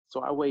 So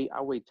I weigh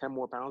 10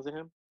 more pounds than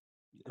him.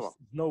 Come on,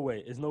 It's no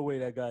way. It's no way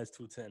that guy's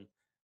 210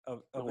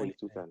 of no way he's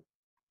anything. 210.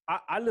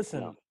 I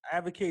listen. No.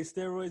 Advocate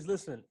steroids.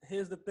 Listen.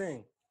 Here's the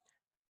thing.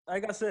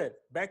 Like I said,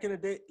 back in the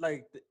day,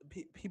 like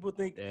people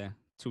think, Yeah,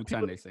 210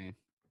 people, they saying.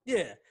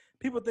 yeah,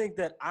 people think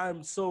that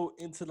I'm so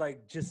into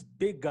like just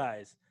big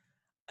guys.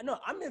 No,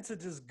 I'm into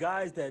just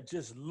guys that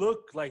just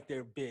look like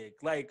they're big.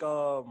 Like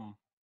I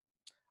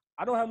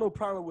don't have no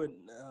problem with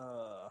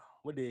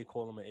what do they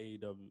call him at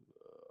AEW?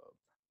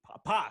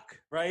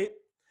 Pac, right?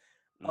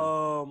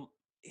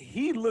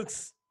 He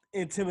looks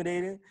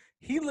intimidating.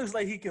 He looks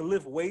like he can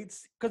lift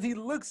weights because he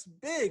looks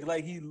big.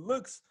 Like he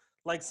looks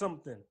like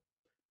something.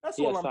 That's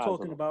He all has I'm size on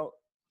talking him. about.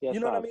 He has You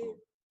know what I size on mean?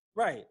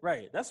 him.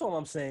 Right. That's all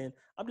I'm saying.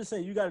 I'm just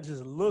saying you gotta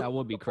just look. That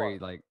would be the part. crazy.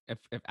 Like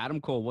if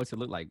Adam Cole was to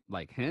look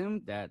like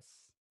him,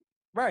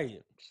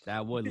 Right.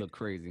 that would look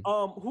crazy.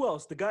 Who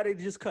else? The guy they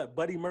just cut,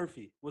 Buddy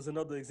Murphy, was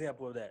another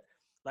example of that.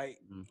 Like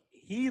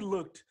he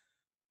looked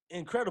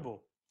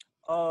incredible.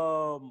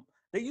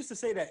 They used to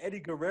say that Eddie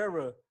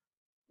Guerrero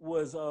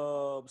was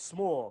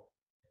small.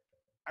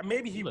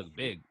 Maybe He looked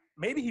big.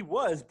 Maybe he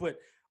was, but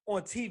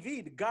on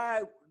TV, the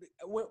guy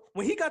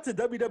when he got to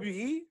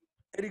WWE,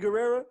 Eddie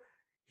Guerrero,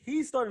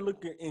 he started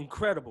looking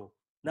incredible.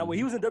 Now when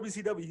he was in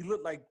WCW, he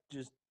looked like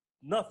just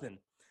nothing.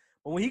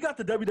 But when he got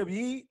to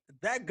WWE,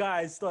 that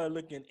guy started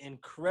looking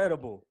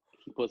incredible.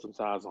 He put some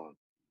size on.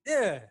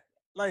 Yeah,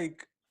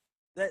 like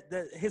that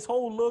his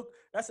whole look.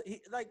 That's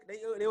like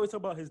they always talk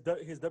about his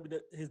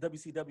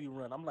WCW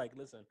run. I'm like,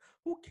 listen,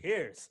 who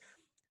cares?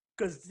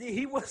 Because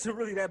he wasn't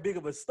really that big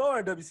of a star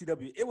in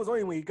WCW. It was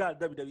only when he got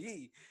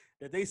WWE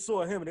that they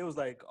saw him and it was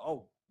like,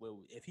 oh, well,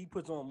 if he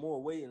puts on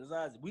more weight in his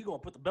eyes, we gonna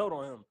put the belt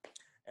on him,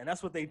 and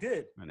that's what they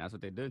did. And that's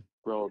what they did.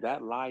 Bro,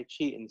 that lie,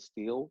 cheat, and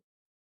steal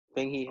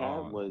thing he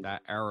had was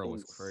that era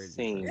was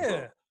crazy. insane. Yeah,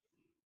 bro.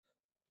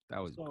 That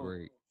was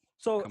great.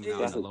 So Coming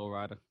out as a low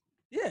rider.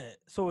 yeah,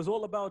 so it's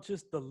all about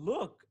just the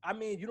look. I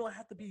mean, you don't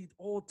have to be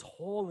all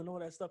tall and all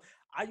that stuff.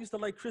 I used to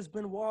like Chris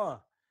Benoit.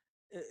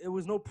 It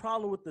was no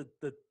problem with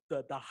the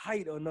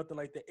height or nothing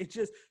like that. It's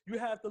just you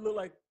have to look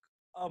like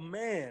a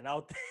man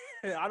out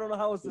there. I don't know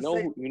how else to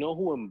say. You know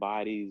who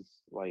embodies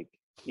like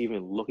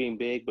even looking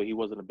big, but he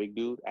wasn't a big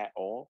dude at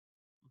all?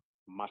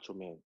 Macho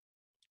Man.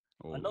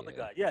 Oh, Another yeah.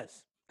 guy,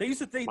 yes. They used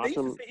to say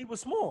he was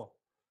small.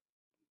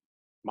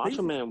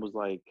 Macho Man was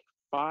like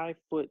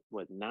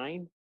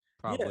 5'9",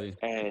 Probably.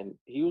 and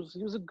he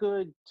was a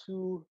good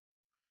two.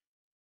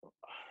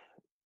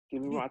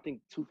 Give me wrong, I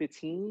think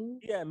 215.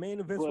 Yeah, main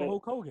events for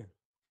Hulk Hogan.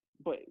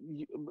 But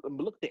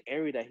look at the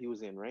area that he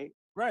was in, right?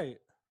 Right.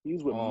 He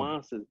was with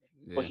monsters,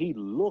 Yeah. but he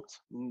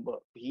looked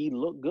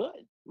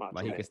good. Macho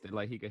Like he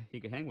Man. could he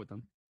could hang with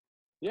them.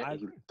 Yeah,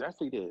 he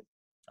definitely did.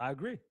 I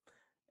agree.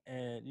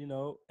 And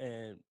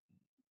and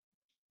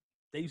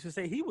they used to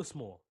say he was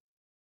small.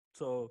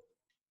 So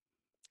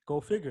go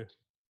figure.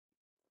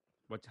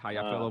 How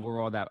y'all feel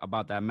overall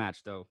about that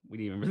match though? We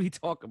didn't even really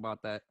talk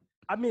about that.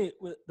 I mean,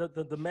 with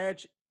the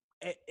match,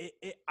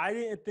 I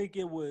didn't think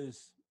it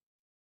was.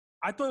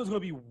 I thought it was gonna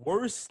be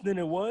worse than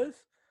it was.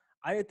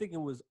 I didn't think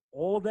it was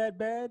all that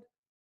bad.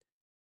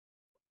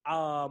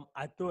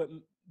 I thought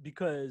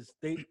because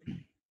they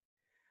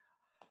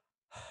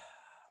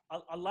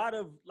a lot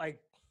of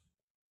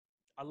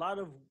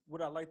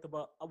what I liked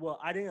about. Well,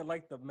 I didn't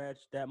like the match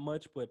that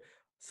much, but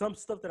some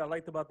stuff that I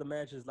liked about the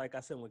match is, like I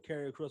said, when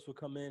Karrion Kross would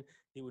come in,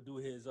 he would do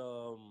his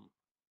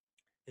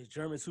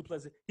German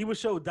suplex. He would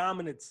show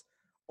dominance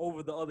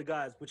over the other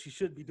guys, which he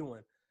should be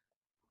doing.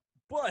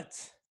 But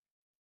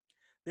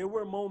there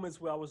were moments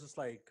where I was just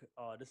like,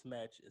 oh, this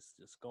match is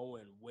just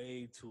going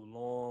way too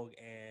long.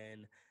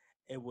 And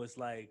it was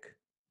like,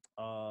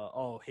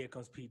 oh, here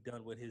comes Pete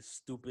Dunne with his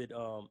stupid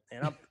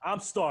and I'm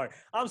sorry.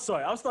 I'm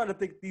starting to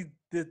think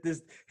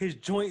his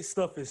joint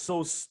stuff is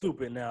so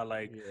stupid now.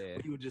 Like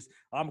you just,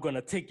 I'm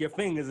gonna take your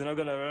fingers and I'm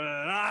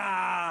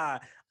gonna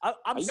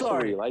I'm used sorry.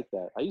 To really like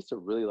that. I used to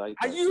really like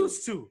that. I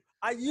used to.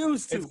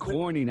 It's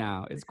corny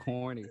now. It's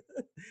corny.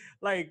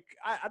 Like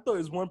I thought it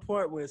was one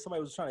part where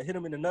somebody was trying to hit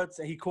him in the nuts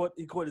and he caught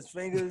his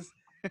fingers.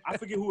 I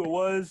forget who it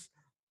was.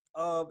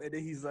 And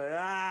then he's like,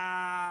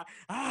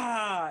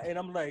 and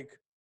I'm like,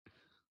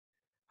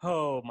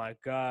 oh my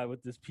God,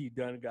 with this Pete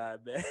Dunne guy,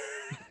 man.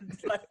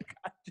 Like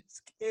I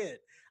just can't.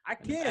 I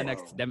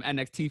can't. Them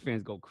NXT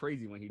fans go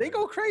crazy when they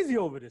go crazy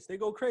over this. They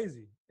go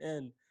crazy.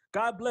 And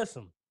God bless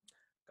them.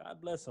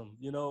 God bless them.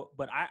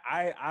 But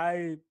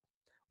I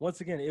once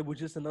again, it was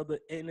just another.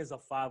 It is a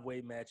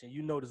 5-way match, and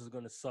this is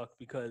gonna suck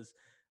because,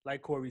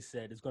 like Corey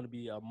said, it's gonna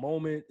be a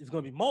moment. It's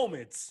gonna be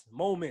moments,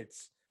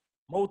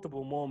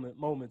 multiple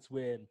moments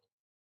where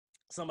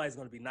somebody's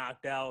gonna be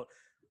knocked out,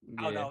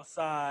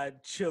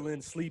 outside,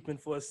 chilling, sleeping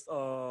for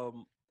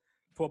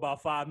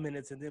about 5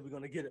 minutes, and then we're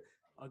gonna get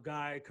a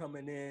guy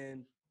coming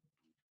in,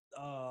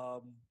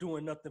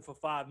 doing nothing for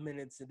 5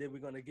 minutes, and then we're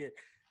gonna get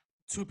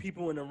 2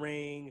 people in the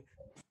ring.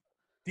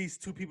 These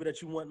 2 people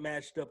that you want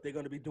matched up, they're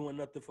gonna be doing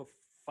nothing for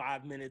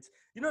 5 minutes.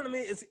 You know what I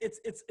mean?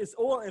 It's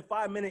all in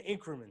 5-minute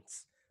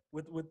increments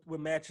with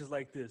matches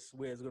like this,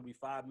 where it's gonna be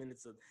 5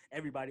 minutes of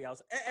everybody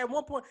else. At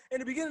one point in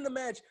the beginning of the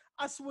match,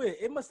 I swear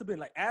it must have been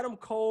like Adam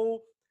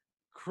Cole,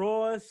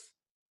 Cross,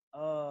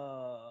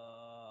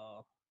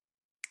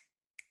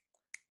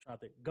 I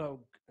think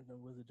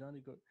was it Johnny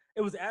Go?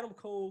 It was Adam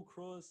Cole,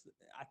 Cross.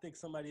 I think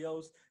somebody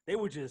else. They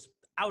were just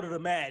out of the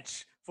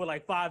match for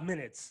like 5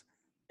 minutes,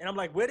 and I'm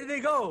like, where did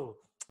they go?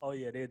 Oh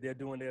yeah, they're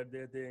doing their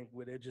thing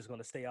where they're just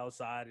gonna stay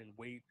outside and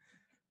wait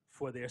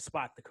for their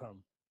spot to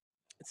come.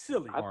 It's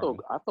silly. I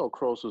thought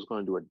Kroos was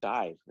going to do a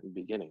dive in the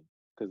beginning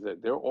because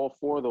they're all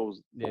four of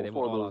those Yeah, they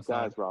were all outside.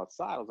 guys were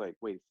outside. I was like,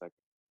 wait a second,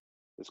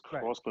 is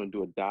Right. Kroos going to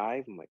do a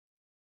dive? I'm like,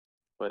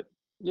 but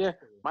yeah,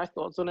 my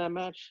thoughts on that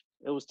match.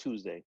 It was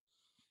Tuesday.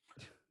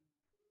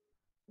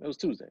 It was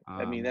Tuesday.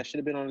 I mean, that should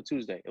have been on a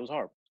Tuesday. It was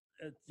horrible.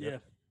 Yeah.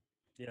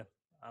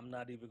 I'm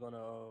not even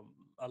gonna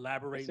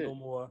elaborate no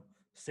more.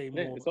 Say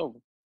Yeah, more. it's over.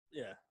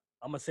 Yeah,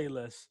 I'm gonna say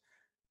less.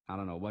 I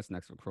don't know what's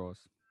next for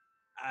Cross.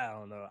 I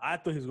don't know. I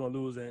thought he was gonna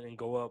lose and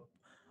go up.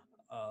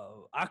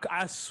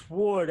 I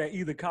swore that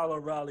either Kyle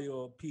O'Reilly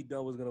or Pete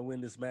Dunne was gonna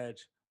win this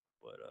match,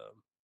 but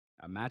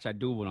A match I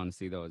do want to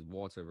see though is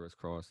Walter versus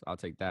Cross. I'll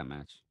take that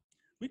match.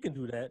 we can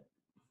do that.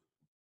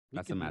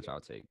 That's a match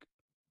I'll take.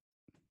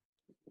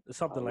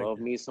 Something I like love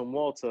that. me some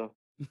Walter.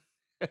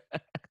 I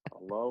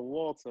love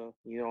Walter.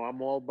 You know,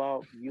 I'm all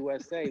about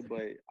USA,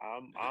 but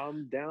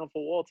I'm down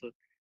for Walter.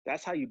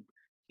 That's how you.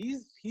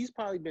 He's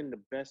probably been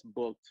the best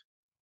booked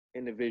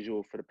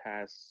individual for the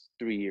past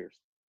 3 years,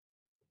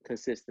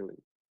 consistently.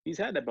 He's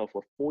had that belt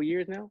for 4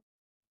 years now.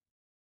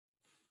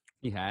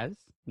 He has?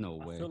 No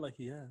way. I feel like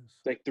he has.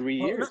 It's like 3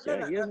 years.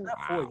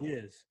 Not 4 Wow.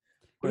 years.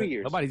 3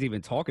 years. Nobody's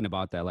even talking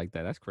about that like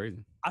that. That's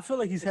crazy. I feel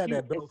like he's It's had you-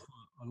 that belt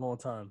for a long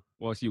time.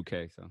 Well, it's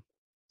UK, so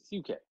It's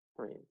UK.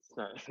 I mean, it's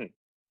not. Come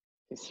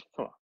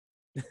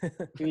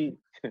on.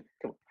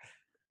 Come on.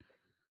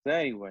 So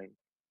anyway,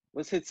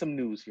 let's hit some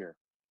news here.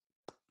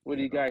 What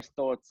are you guys'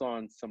 thoughts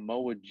on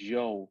Samoa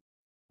Joe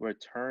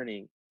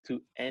returning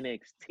to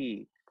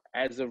NXT?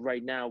 As of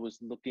right now,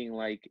 it's looking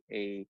like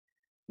a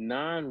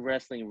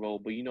non-wrestling role,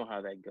 but you know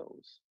how that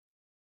goes.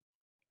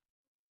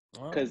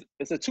 Because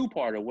it's a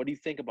two-parter. What do you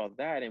think about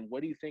that? And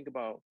what do you think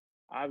about,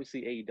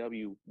 obviously,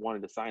 AEW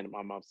wanted to sign him,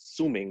 I'm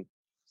assuming.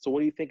 So what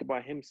do you think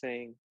about him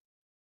saying,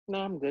 no,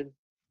 I'm good.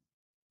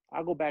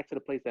 I'll go back to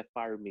the place that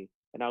fired me,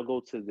 and I'll go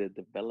to the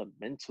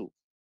developmental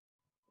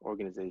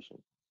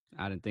organization.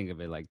 I didn't think of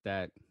it like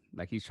that.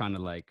 Like he's trying to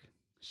like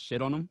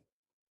shit on him.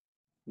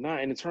 Nah,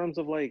 and in terms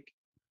of like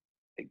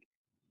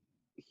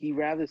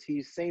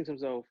he's saying to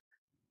himself,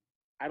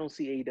 I don't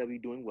see AEW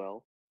doing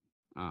well.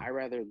 I'd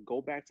rather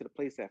go back to the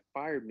place that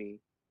fired me,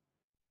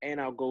 and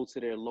I'll go to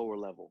their lower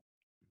level.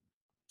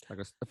 Like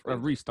a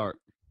restart.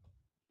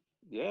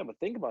 Yeah, but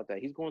think about that.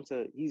 He's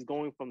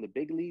going from the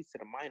big leagues to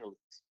the minor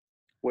leagues,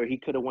 where he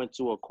could have went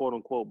to a quote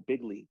unquote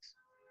big leagues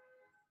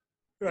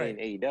in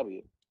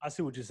AEW. I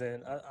see what you're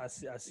saying. I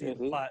see Yeah,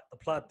 the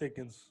plot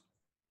thickens.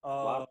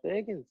 Plot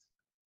thickens.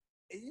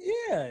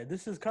 Yeah,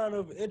 this is kind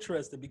of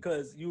interesting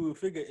because you would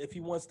figure if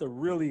he wants to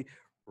really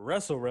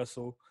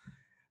wrestle,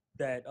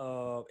 that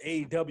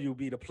AEW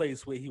be the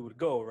place where he would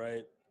go,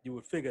 right? You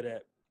would figure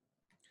that.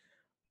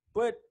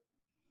 But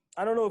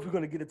I don't know if we're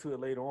going to get into it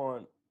later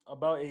on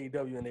about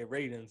AEW and their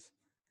ratings.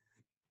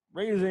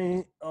 Ratings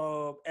ain't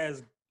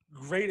as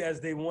great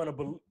as they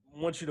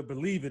want you to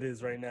believe it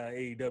is right now,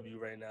 AEW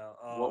right now.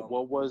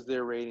 What was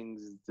their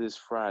ratings this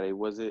Friday?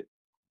 Was it,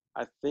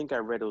 I think I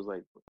read it was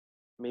like,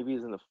 maybe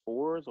it's in the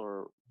 4s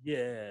or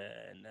yeah,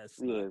 and it's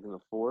in the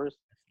 4s.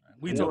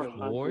 We talking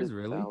 4s,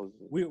 really?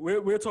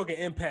 We're talking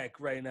Impact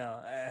right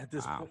now at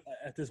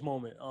this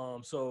moment.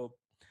 So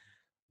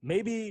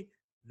maybe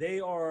they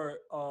are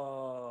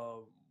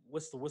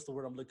what's the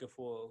word I'm looking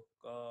for?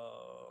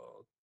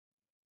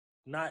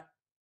 Not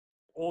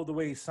all the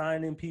way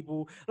signing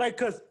people, like,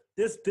 because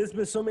there's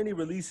been so many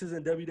releases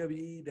in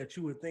WWE that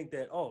you would think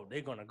that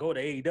they're gonna go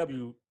to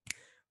AEW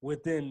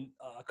within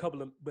a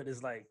couple of, but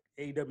it's like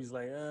AEW's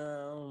like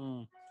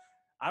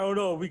I don't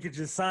know if we could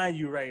just sign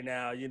you right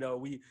now. You know,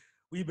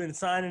 we've been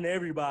signing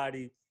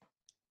everybody.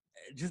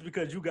 Just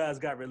because you guys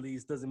got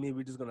released doesn't mean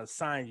we're just gonna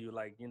sign you.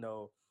 Like, you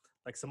know,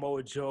 like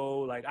Samoa Joe.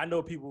 Like, I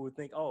know people would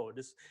think,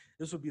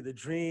 this would be the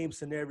dream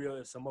scenario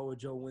if Samoa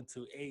Joe went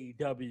to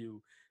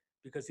AEW,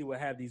 because he would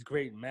have these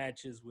great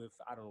matches with,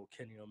 I don't know,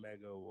 Kenny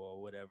Omega or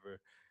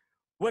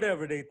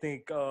whatever they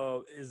think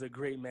is a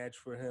great match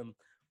for him.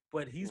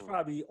 But he's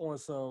probably on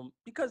some,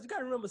 because you got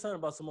to remember something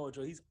about Samoa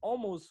Joe.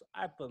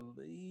 I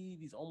believe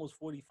he's almost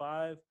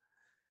 45.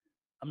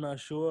 I'm not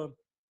sure.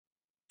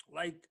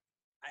 Like,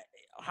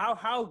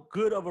 how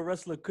good of a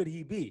wrestler could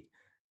he be?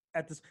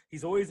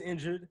 He's always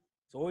injured.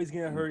 He's always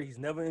getting hurt. He's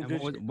never in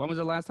good shape. When was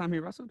the last time he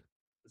wrestled?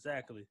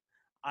 Exactly.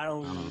 I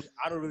don't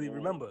really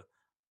remember.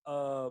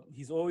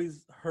 He's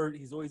always hurt.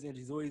 He's always injured.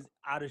 He's always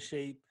out of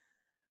shape.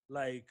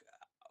 Like,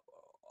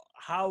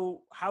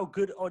 how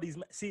good are these?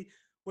 See,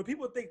 when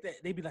people think that,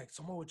 they be like,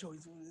 Samoa Joe,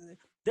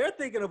 they're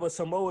thinking of a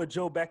Samoa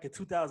Joe back in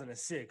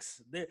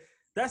 2006. They're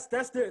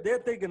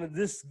thinking of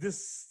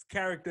this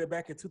character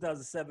back in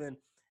 2007,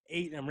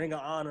 2008, and Ring of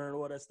Honor and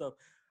all that stuff.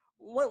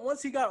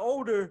 Once he got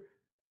older,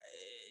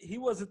 he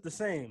wasn't the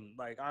same.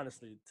 Like,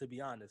 honestly, to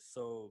be honest.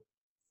 So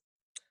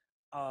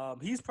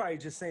he's probably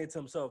just saying to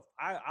himself,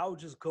 I'll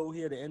just go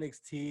here to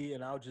NXT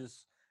and I'll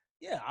just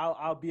yeah,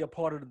 I'll be a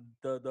part of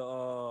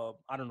the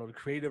I don't know, the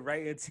creative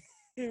writing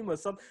team or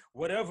something,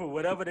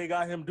 whatever they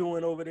got him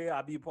doing over there.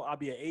 I'll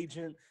be an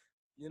agent,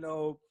 you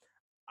know.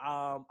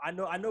 I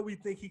know we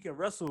think he can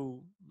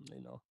wrestle,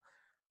 you know,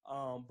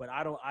 but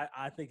I don't.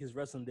 I think his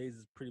wrestling days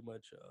is pretty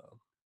much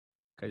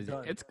Because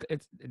done. it's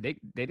they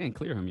didn't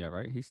clear him yet,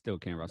 right? He still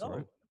can't wrestle,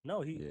 right?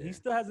 No, he Yeah.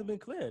 still hasn't been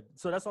cleared.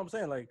 So that's what I'm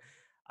saying. Like,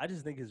 I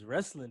just think his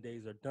wrestling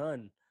days are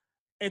done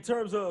in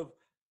terms of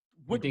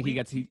You what think he we.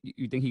 gets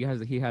you think he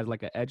has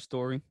like an Edge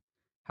story?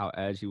 How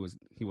Edge he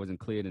wasn't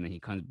cleared and then he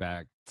comes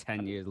back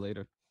 10 years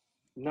later.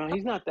 No,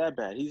 he's not that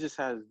bad. He just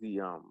has the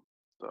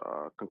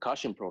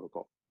concussion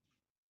protocol.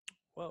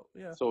 Well,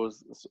 yeah, So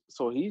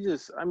he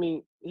just, I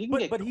mean, he can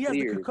get but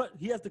cleared.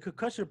 he has the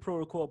concussion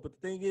protocol. But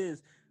the thing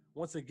is,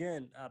 once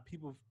again,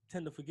 people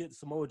tend to forget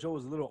Samoa Joe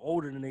is a little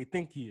older than they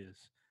think he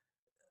is.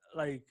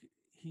 Like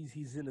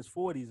he's in his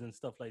 40s and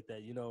stuff like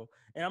that, you know.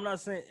 And I'm not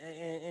saying,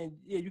 and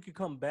yeah, you could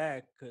come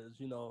back because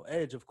you know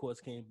Edge, of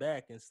course, came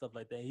back and stuff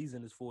like that. He's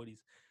in his 40s,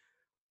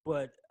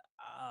 but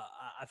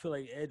I feel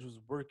like Edge was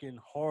working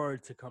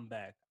hard to come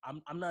back.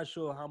 I'm not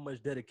sure how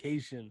much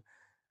dedication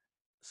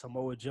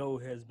Samoa Joe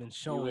has been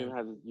showing.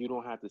 You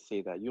don't have to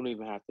say that. You don't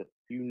even have to.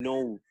 You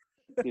know,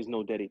 there's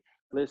no daddy.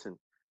 Listen,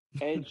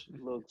 Edge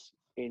looks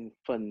in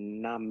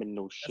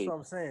phenomenal That's what shape.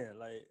 I'm saying.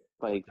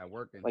 But Like, that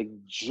working. like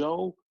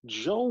Joe.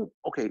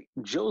 Okay,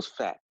 Joe's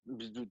fat,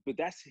 but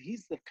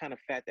he's the kind of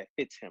fat that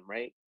fits him,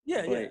 right?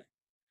 Yeah, yeah.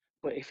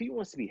 But if he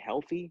wants to be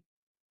healthy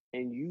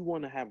and you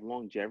want to have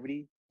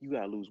longevity, you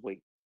gotta lose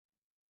weight.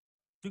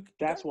 You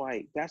got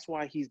That's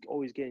why he's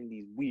always getting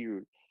these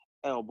weird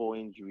elbow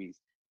injuries,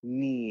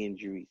 knee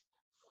injuries,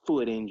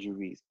 foot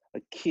injuries,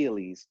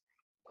 Achilles,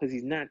 because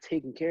he's not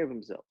taking care of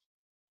himself.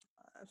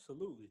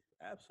 absolutely.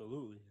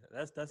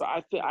 That's But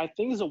I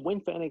think it's a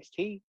win for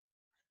NXT.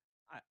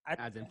 I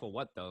As in for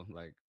what though?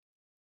 Like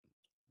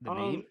the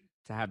name Um,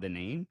 to have the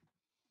name.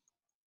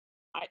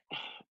 I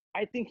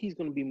I think he's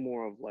gonna be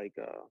more of like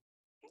a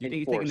You think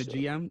he's taking the enforcer.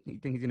 GM? You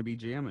think he's gonna be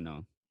GM or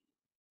no?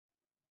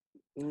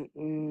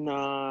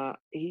 Nah,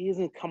 he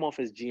doesn't come off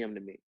as GM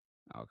to me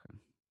Okay.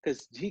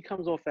 because he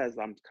comes off as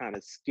I'm kind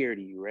of scared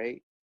of you,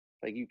 right?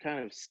 Like you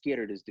kind of scared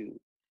of this dude.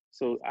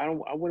 So I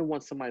wouldn't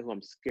want somebody who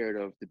I'm scared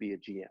of to be a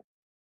GM.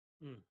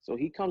 mm, So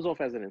he comes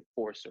off as an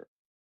enforcer,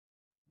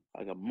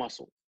 like a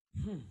muscle.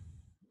 hmm.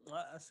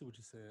 I see what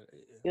you're saying. You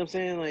know what I'm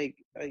saying?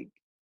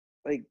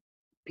 Like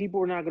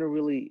people are not gonna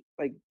really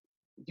like.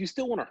 You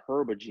still want to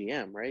herb a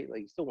GM, right?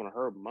 Like you still want to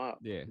herb him up,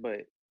 Yeah.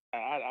 but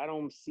I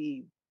don't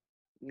see.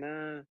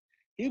 Nah,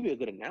 he'd be a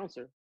good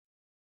announcer.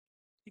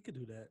 He could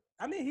do that.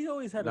 I mean, he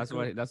always had a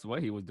good. That's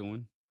what he was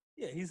doing.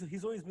 Yeah,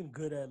 he's always been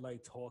good at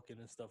like talking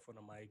and stuff on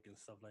the mic and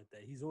stuff like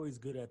that. He's always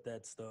good at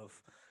that stuff.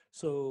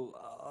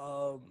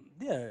 So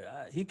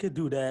yeah, he could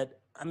do that.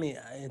 I mean,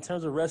 in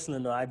terms of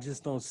wrestling, though, I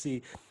just don't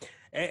see.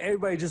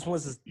 Everybody just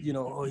wants to, you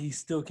know, oh, he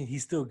still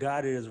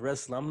got it as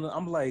wrestling.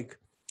 I'm like,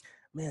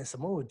 man,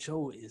 Samoa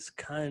Joe is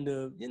kind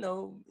of, you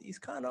know, he's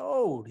kind of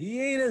old. He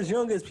ain't as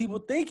young as people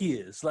think he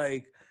is.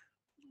 Like,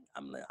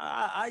 I'm like,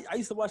 I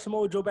used to watch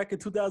Samoa Joe back in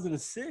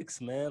 2006,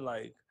 man.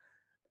 Like,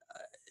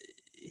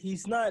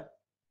 he's not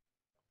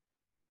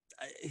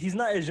he's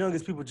not as young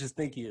as people just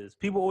think he is.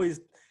 People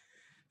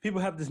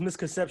have this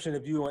misconception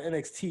if you're on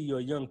NXT, you're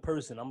a young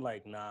person. I'm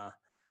like, nah.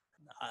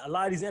 A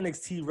lot of these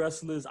NXT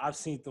wrestlers, I've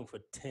seen them for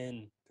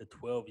 10 to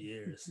 12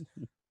 years.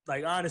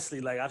 Like honestly,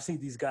 like I've seen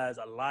these guys,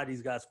 a lot of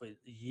these guys for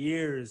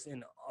years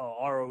in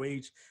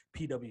ROH,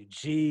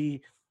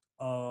 PWG,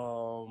 a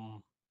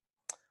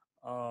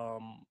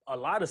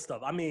lot of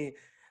stuff. I mean,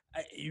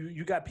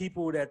 you got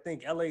people that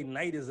think LA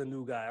Knight is a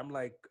new guy. I'm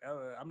like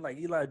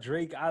Eli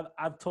Drake.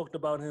 I've talked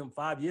about him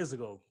 5 years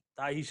ago.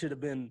 Thought he should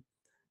have been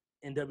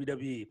in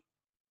WWE,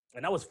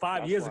 and that was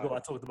five That's years ago. why I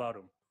talked about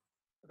him.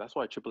 that's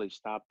why Triple H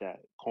stopped that,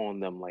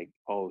 calling them like,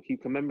 oh, he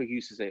remember he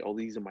used to say, oh,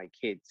 these are my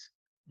kids.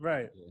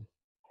 Right. Yeah.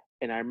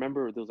 And I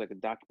remember there was like a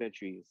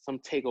documentary, some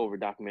takeover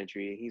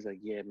documentary, and he's like,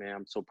 yeah, man,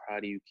 I'm so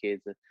proud of you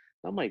kids. And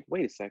I'm like,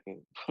 wait a second,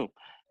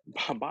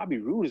 Bobby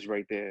Roode is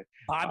right there.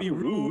 Bobby Bobby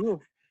Roode, Roode.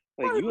 you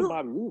and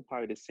Bobby Roode are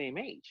probably the same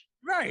age.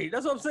 Right.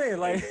 That's what I'm saying.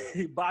 Like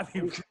Bobby.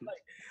 Like,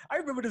 Like, I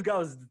remember this guy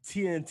was the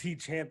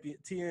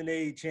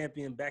TNA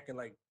champion back in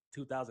like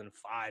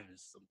 2005 or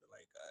something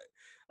like that.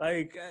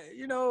 Like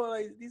you know,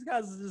 like these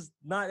guys are just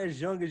not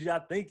as young as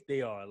y'all think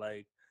they are.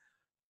 Like,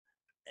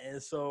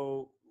 and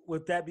so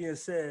with that being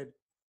said,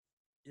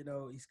 you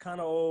know, he's kind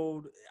of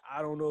old.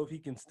 I don't know if he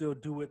can still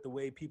do it the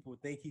way people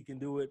think he can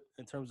do it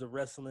in terms of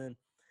wrestling.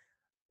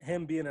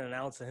 Him being an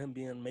announcer, him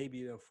being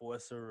maybe an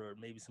enforcer or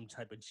maybe some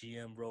type of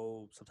GM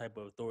role, some type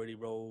of authority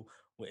role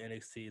with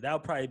NXT, that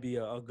would probably be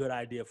a good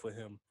idea for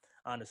him.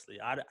 Honestly,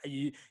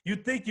 you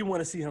think you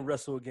want to see him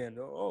wrestle again?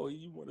 Oh,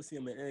 you want to see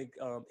him in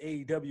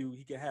AEW?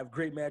 He can have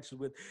great matches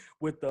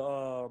with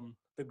the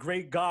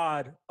great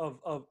god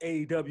of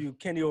AEW,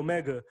 Kenny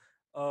Omega.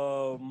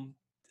 Um,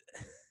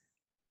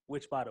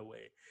 which, by the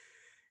way,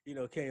 you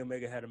know, Kenny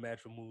Omega had a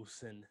match with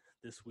Moose and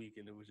this week,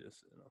 and it was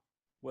just, you know.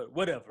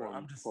 Whatever.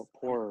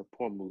 Poor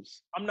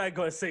Moose. I'm not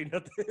gonna say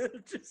nothing.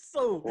 Just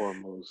so Poor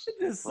Moose.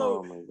 just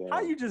Oh so my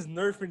how god. you just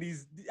nerfing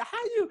these?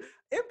 How you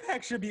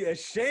Impact should be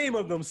ashamed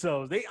of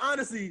themselves. They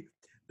honestly,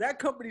 that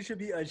company should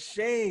be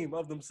ashamed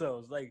of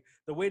themselves. Like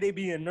the way they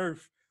being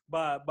nerfed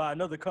by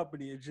another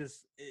company is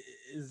just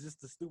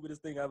the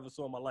stupidest thing I ever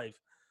saw in my life.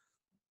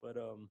 But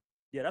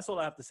yeah, that's all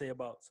I have to say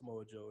about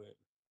Samoa Joe.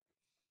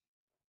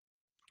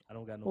 I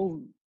don't got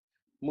no.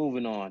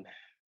 Moving on,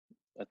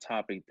 a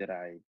topic that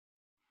I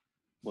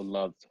would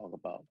love to talk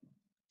about.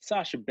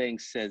 Sasha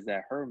Banks says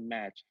that her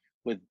match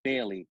with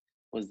Bailey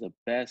was the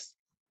best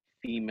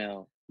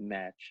female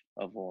match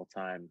of all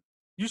time.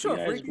 You sure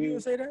Freaky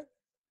didn't say that?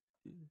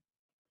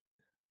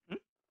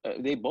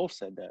 They both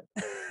said that.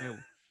 Yeah,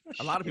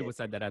 a lot of people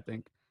said that. I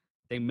think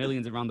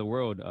millions around the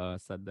world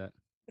said that.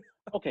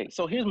 Okay,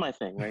 so here's my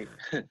thing, right?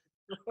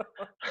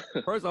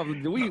 First off,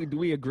 do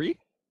we agree?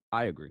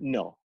 I agree.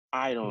 No,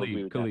 I don't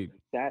agree with Khalid.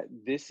 that.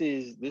 This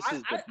is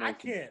I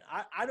can't.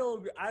 I don't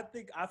agree.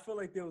 I feel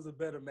like there was a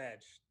better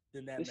match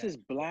than that. This is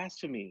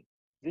blasphemy.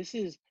 This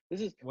is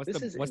What's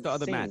insane. the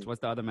other match?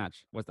 What's the other match?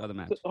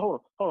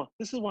 Hold on.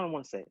 This is what I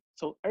want to say.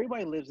 So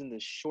everybody lives in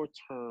this short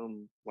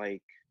term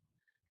like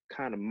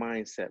kind of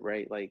mindset,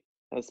 right? Like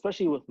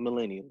especially with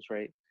millennials,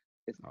 right?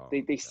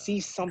 They see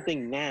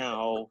something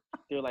now,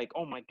 they're like,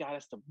 oh my god,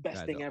 that's the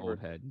best thing ever.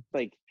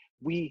 Like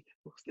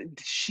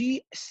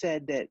she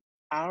said that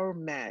our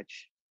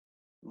match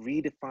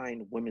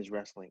redefined women's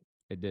wrestling.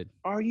 It did.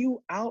 Are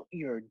you out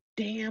your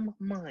damn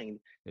mind?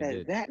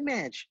 That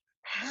match?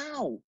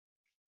 How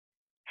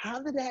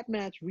did that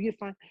match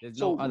redefine? There's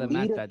no other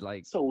match that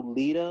like. So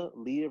Lita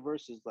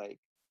versus like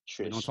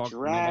Trish Stratus.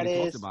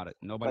 Nobody talks about it.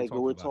 Nobody talks about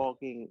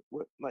it.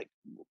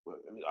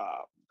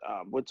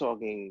 We're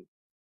talking.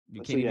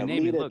 You can't even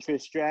name Lita, it. Look.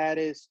 Trish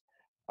Stratus,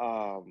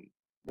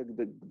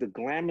 the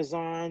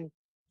Glamazon,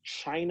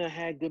 China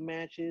had good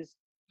matches.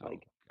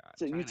 Like,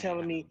 so you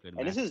telling me?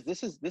 And this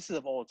is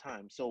of all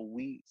time. So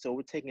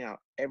we're taking out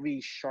every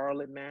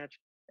Charlotte match,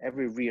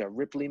 every Rhea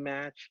Ripley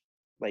match.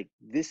 Like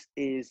this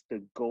is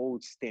the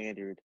gold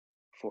standard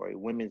for a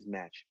women's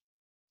match.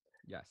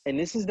 Yes. And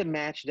this is the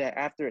match that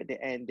after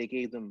the end they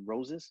gave them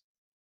roses.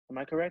 Am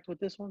I correct with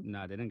this one?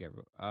 No, they didn't get.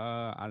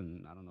 I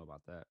don't know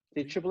about that.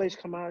 Did Triple H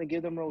come out and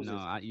give them roses?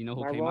 No, you know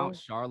who came out?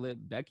 Charlotte,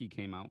 Becky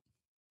came out.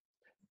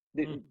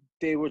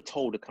 They were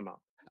told to come out.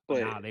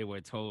 But they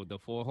were told. The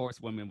 4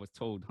 horsewomen was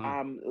told.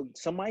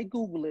 Somebody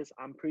Google this.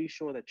 I'm pretty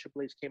sure that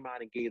Triple H came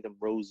out and gave them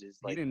roses.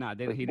 Like, he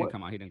didn't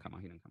come out. He didn't come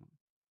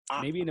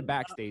out. Maybe in the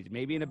backstage.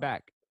 Maybe in the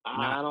back.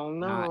 I don't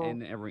know. Not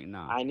in every.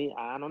 Nah. I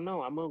don't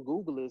know. I'm gonna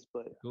Google this,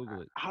 but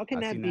Google it. How can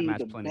that be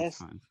the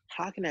best?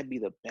 How can that be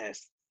the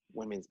best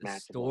women's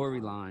match?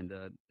 Storyline.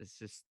 It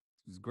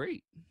was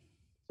great.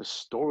 The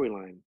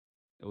storyline.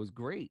 It was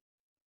great.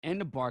 And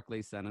the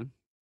Barclays Center.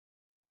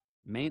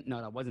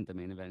 No, that wasn't the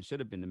main event. It should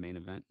have been the main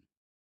event.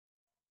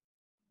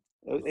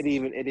 It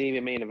didn't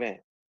even main event.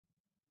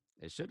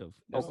 It should have.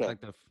 It was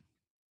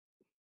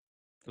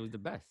the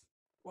best.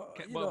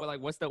 Well,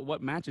 like,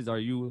 what matches are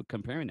you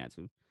comparing that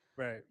to?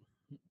 Right.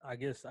 I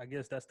guess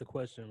that's the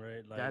question,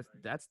 right? Like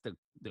that's the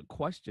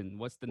question.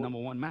 What's the number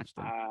one match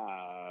then?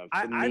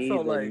 I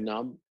felt like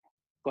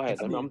go ahead.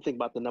 I'm thinking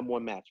about the number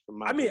one match.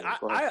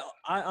 I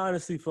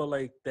honestly felt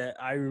like that.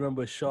 I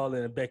remember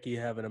Charlotte and Becky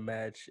having a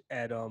match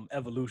at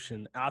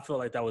Evolution. I felt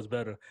like that was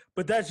better,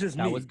 but that's just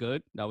me. That was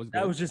good.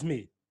 That was just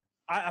me.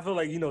 I feel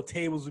like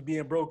tables were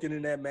being broken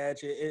in that match.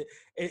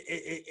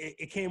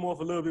 It came off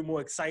a little bit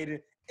more exciting,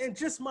 and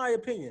just my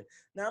opinion.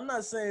 Now I'm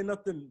not saying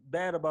nothing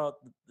bad about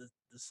the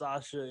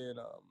Sasha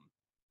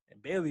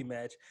and Bailey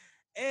match,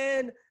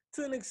 and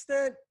to an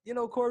extent,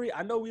 Corey,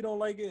 I know we don't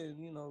like it,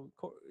 and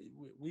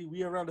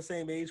we around the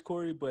same age,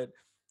 Corey, but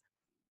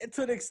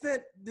to an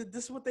extent,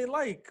 this is what they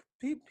like.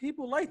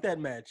 People like that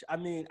match. I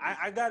mean,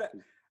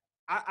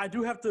 I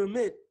do have to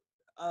admit,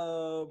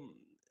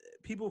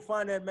 people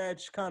find that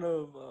match kind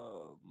of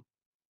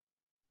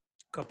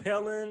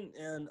compelling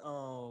and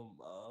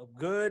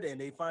good, and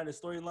they find the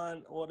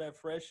storyline all that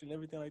fresh and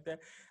everything like that.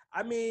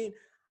 I mean,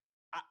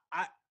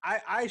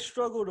 I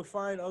struggle to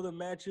find other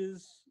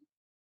matches,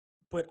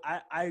 but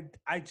I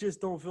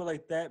just don't feel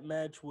like that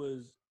match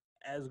was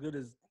as good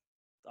as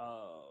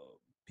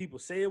people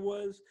say it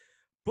was.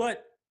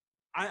 But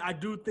I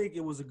do think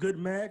it was a good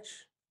match.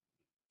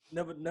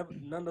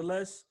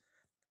 Nonetheless,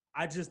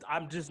 I'm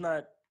just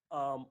not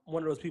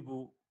one of those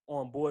people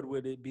on board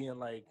with it being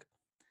like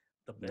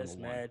the best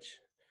match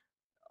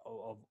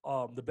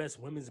of the best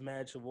women's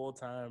match of all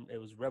time. It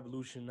was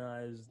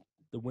revolutionized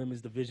the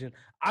women's division.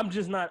 I'm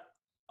just not.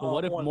 But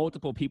what if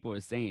multiple people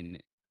are saying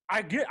it?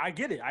 I get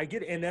it,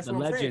 and that's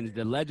what I'm saying.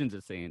 The legends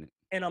are saying it.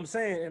 And I'm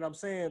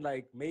saying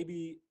like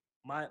maybe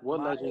my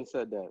legend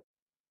said that?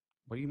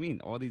 What do you mean?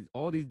 All these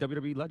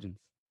WWE legends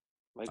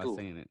are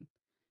saying it.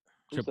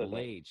 Triple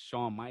H,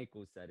 Shawn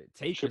Michaels said it.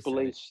 Taker Triple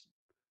said H.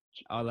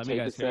 It. Oh, let me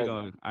guys. Here you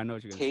go. I know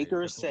what you're gonna say.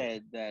 Taker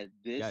said that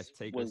this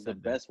was the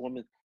best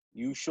woman.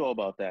 You sure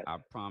about that? I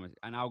promise.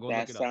 And I'll go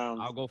look it up.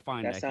 I'll go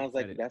find that.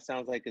 That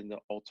sounds like an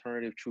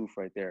alternative truth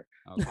right there.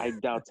 Okay. I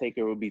doubt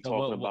Taker would be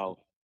talking about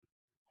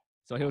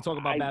So he'll talk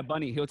about I Bad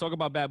Bunny. He'll talk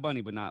about Bad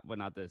Bunny, but not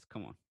this.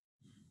 Come on.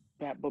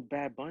 but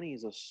Bad Bunny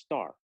is a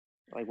star.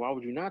 Like, why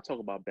would you not talk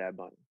about Bad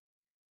Bunny?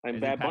 And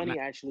Isn't Bad Pat Bunny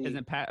Ma- actually.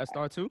 Isn't Pat a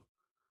star too?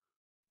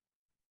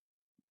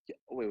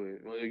 Wait.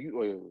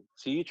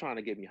 So you're trying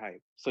to get me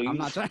hyped? So I'm you,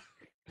 not trying.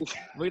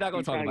 We're not gonna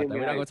you talk trying to about get that. me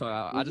We're not gonna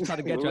hyped? talk. I just try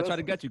to get you. I try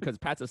to get you because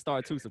Pat's a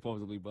star too,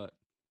 supposedly. But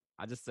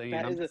I just saying.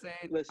 Pat I'm is just a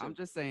saying. listen. I'm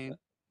just saying.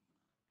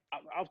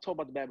 I'll talk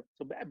about the Bad.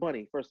 So Bad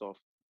Bunny, first off,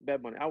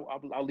 Bad Bunny.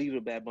 I'll leave it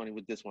to Bad Bunny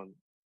with this one.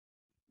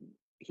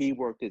 He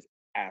worked his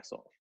ass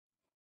off.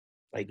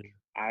 Like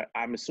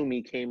I'm assuming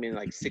he came in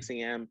like 6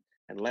 a.m.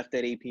 and left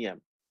at 8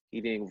 p.m.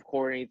 He didn't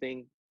record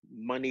anything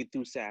Monday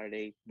through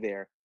Saturday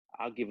there.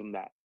 I'll give him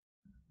that.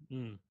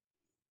 Mm.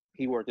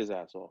 He worked his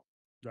ass off.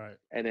 Right.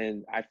 And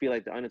then I feel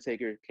like the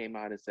Undertaker came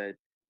out and said,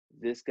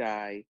 this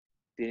guy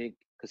didn't,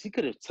 because he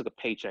could have took a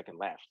paycheck and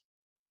left.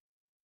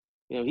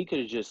 You know, he could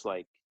have just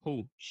like,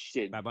 Who?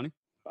 shit. Bad Bunny.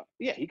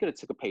 Yeah, he could have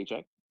took a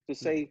paycheck to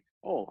say,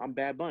 oh, I'm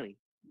Bad Bunny.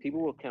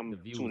 People will come The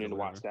views tune or in to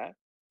watch whatever.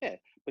 that. Yeah,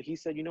 but he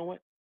said, you know what?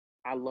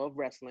 I love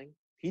wrestling.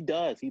 He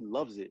does. He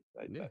loves it.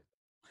 Yeah.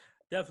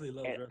 Definitely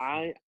love And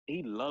wrestling.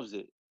 he loves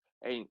it.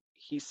 And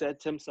he said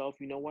to himself,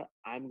 you know what?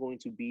 I'm going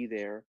to be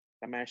there.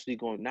 I'm actually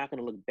not going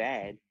to look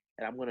bad,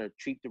 and I'm going to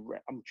treat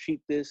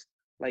this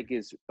like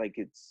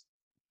it's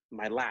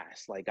my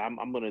last. Like I'm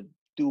going to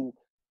do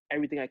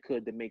everything I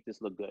could to make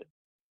this look good.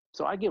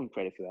 So I give him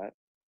credit for that.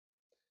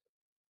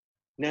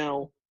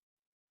 Now,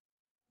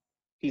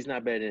 he's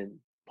not better than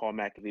Pat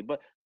McAfee,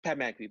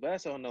 but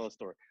that's another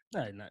story.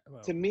 Well,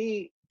 To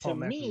me, Paul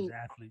McAfee's an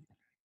athlete.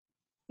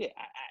 yeah,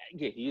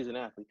 yeah, he is an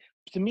athlete.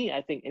 To me,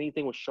 I think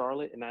anything with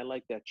Charlotte, and I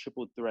like that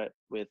triple threat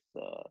with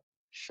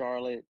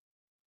Charlotte,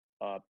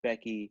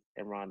 Becky,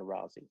 and Ronda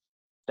Rousey.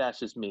 That's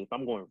just me. If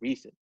I'm going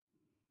recent,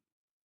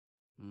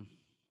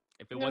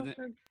 If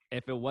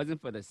it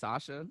wasn't for the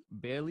Sasha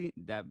Bailey,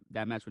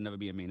 that match would never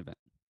be a main event.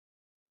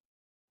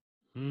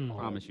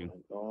 Promise you.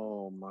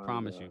 Oh my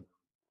Promise God. you.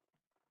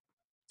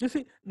 You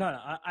see,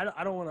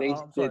 I don't want to.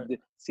 I'm sorry.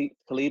 See,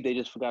 Khalid, they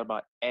just forgot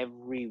about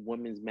every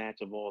women's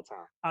match of all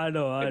time. I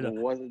know. If it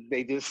wasn't,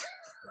 they just.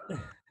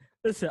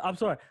 Listen, I'm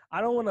sorry. I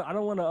don't want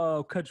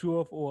to cut you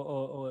off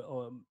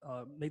or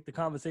make the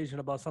conversation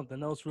about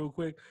something else real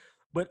quick.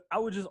 But I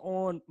was just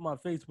on my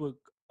Facebook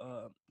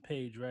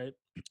page, right?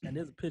 And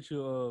there's a picture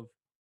of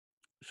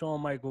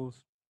Shawn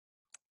Michaels,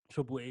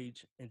 Triple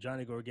H, and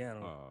Johnny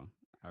Gargano.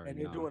 And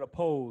they're doing a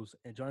pose,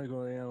 and Johnny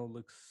Gargano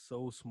looks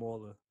so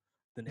smaller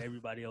than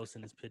everybody else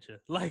in this picture.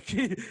 Like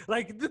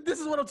this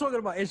is what I'm talking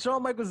about. And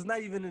Shawn Michaels is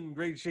not even in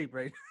great shape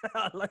right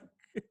now. Like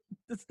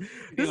this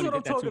is what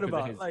I'm talking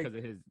about.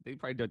 They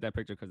probably did that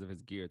picture because of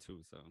his gear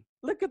too. So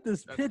look at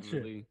this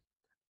picture. Really,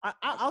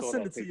 I'll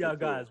send it to y'all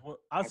guys.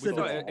 I'll send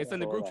it. It's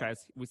in the group chat.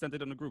 We sent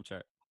it in the group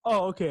chat.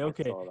 Oh, okay.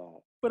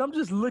 But I'm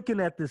just looking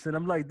at this and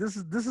I'm like, this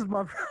is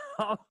my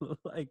problem.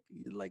 Like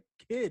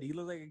kid. He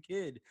looks like a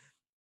kid.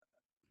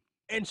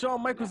 And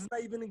Shawn Michaels is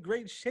not even in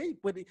great shape,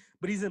 but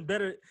he's in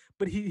better.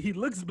 But he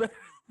looks better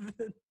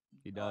than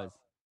he does.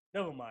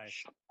 Never mind.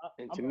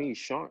 And to me,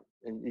 Shawn,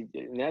 and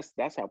that's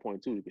how I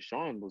point too. Because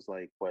Shawn was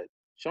like what?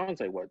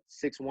 Shawn's like what?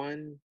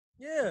 6'1".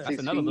 Yeah,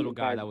 that's another little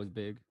guy that was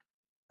big.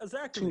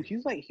 Exactly. He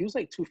was like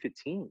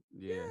 215.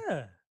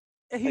 Yeah.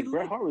 And like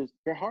Bret Hart was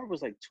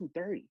like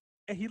 230.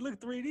 And he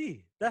looked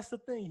 3D. That's the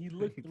thing. He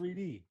looked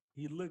 3D.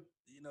 He looked,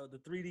 the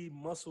 3D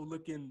muscle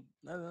looking.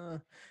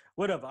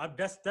 Whatever.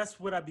 That's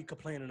what I be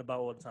complaining about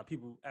all the time.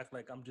 People act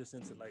like I'm just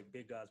into like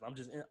big guys. But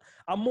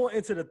I'm more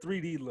into the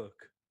 3D look.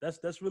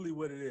 That's really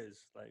what it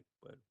is. Like,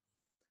 but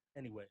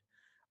anyway,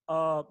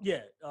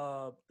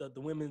 the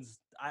women's.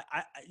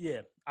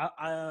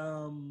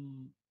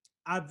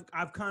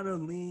 I've kind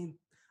of leaned.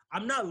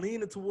 I'm not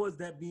leaning towards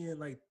that being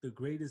like the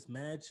greatest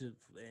match and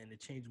the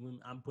change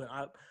women.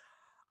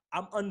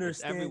 I'm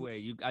understanding. It's everywhere.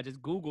 I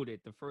just Googled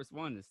it. The first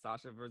one is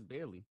Sasha versus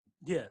Bailey.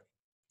 Yeah.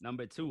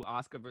 Number 2,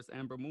 Asuka versus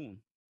Amber Moon.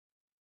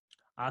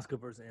 Asuka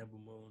versus Amber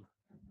Moon.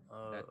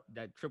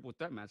 That triple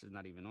threat match is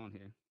not even on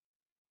here.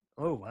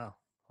 Oh wow.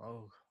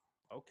 Oh,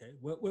 okay.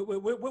 What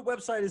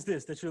website is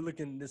this that you're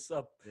looking this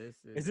up?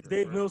 Is it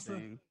Dave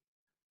Milson?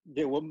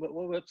 Yeah. What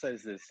website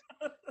is this?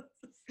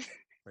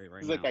 Right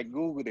it's now. like I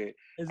Googled it.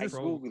 Is this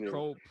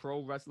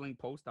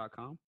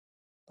ProWrestlingPost.com?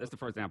 That's the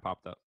first thing that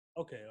popped up.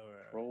 Okay, all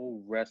right.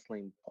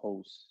 ProWrestlingPost.com.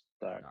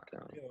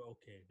 They're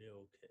okay.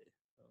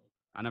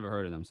 I never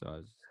heard of them, so I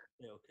was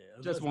okay.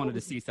 Just wanted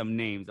to see some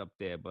names up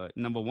there. But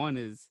number 1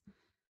 is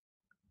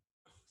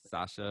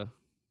Sasha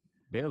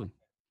Bailey.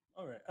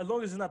 All right. As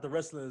long as it's not the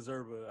Wrestling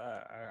Observer,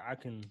 I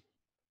can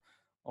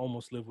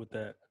almost live with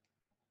that.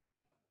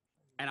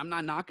 And I'm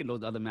not knocking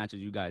those other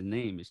matches you guys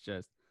name. It's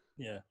just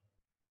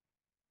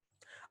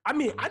I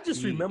mean, I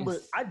just remember.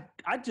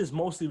 I just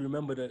mostly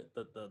remember the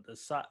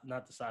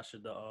not the Sasha,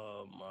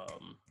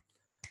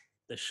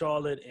 the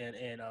Charlotte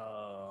and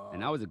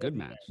that was a good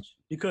match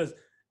because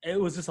it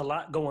was just a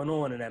lot going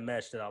on in that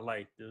match that I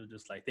liked. It was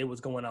just like they was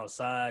going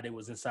outside, they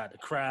was inside the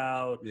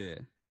crowd. Yeah,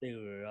 they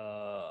were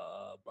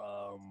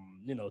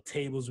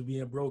tables were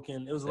being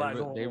broken. It was a lot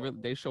going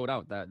on. They showed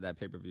out that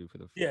pay-per-view for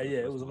the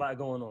it was a lot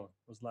going on.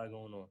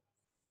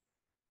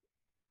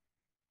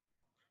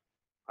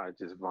 I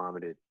just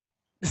vomited.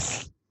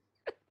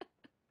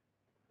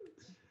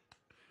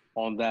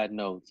 On that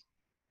note,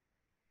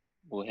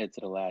 we'll head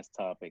to the last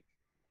topic.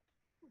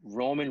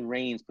 Roman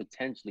Reigns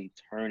potentially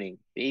turning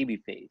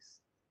babyface.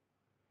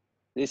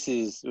 This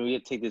is, we're gonna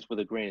take this with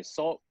a grain of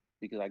salt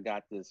because I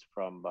got this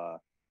from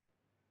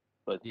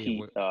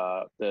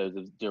Yeah,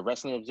 the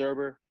Wrestling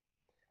Observer,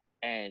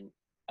 and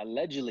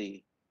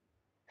allegedly,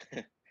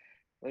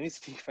 let me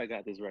see if I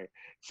got this right.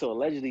 So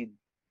allegedly,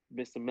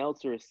 Mr.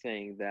 Meltzer is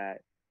saying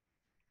that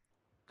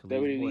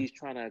Khalid's boy. WWE is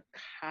trying to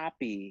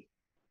copy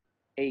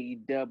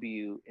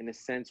AEW in a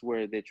sense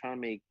where they're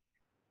trying to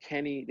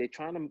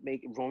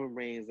make Roman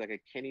Reigns like a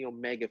Kenny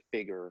Omega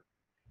figure,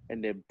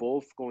 and they're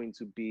both going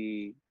to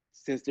be,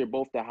 since they're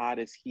both the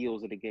hottest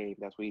heels of the game,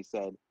 that's what he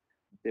said,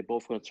 they're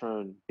both going to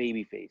turn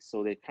babyface.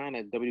 So they're kind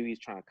of, WWE is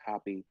trying to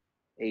copy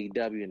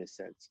AEW in a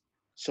sense.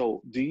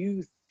 So do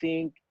you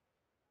think,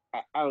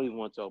 I don't even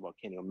want to talk about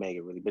Kenny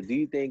Omega really, but do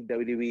you think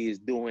WWE is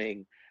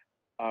doing,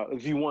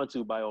 if you want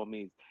to, by all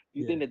means,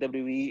 do you think that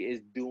WWE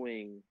is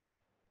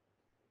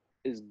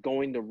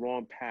going the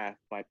wrong path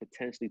by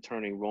potentially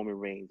turning Roman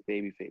Reigns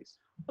babyface?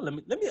 Let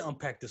me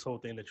unpack this whole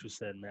thing that you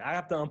said, man. I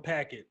have to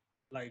unpack it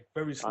like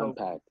very slow.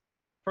 Unpack.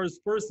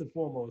 First and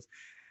foremost,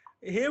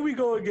 here we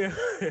go again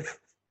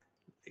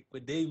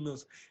with Dave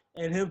Mills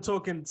and him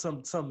talking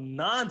some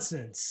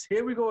nonsense.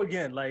 Here we go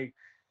again. Like,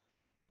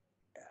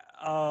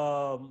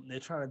 they're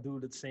trying to do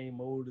the same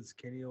mode as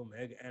Kenny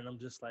Omega, and I'm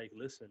just like,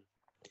 listen.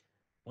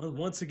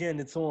 Once again,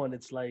 it's on.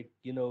 It's like,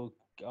 you know,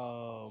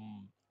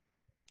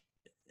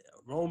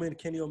 Roman,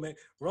 Kenny Omega.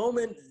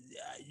 Roman,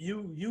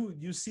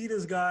 you see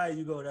this guy,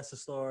 you go, that's a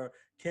star.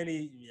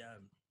 Kenny, yeah,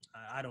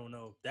 I don't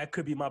know. That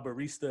could be my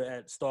barista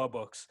at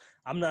Starbucks.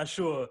 I'm not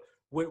sure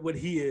what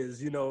he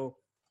is, you know.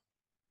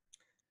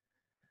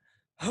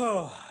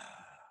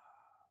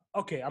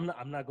 Okay, I'm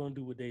not gonna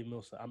do with Dave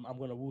Milson. I'm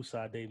gonna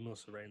woosah Dave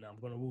Milson right now.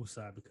 I'm gonna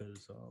woosah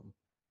because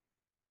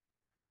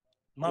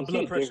my You see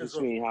blood the pressure difference is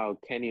between how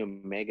Kenny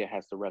Omega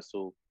has to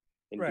wrestle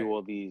and Right. do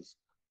all these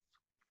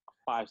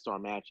 5-star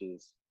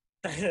matches,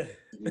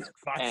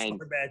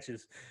 five-star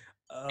matches.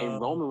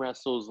 and Roman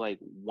wrestles like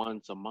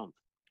once a month.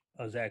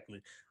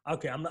 Exactly.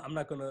 Okay, I'm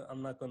not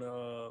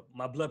gonna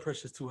my blood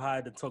pressure is too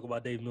high to talk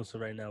about Dave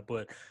Milson right now,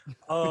 but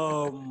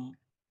on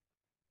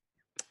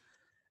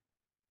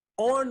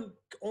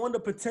the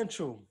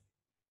potential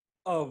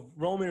of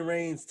Roman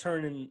Reigns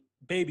turning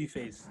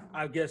babyface,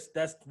 I guess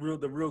that's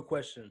the real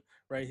question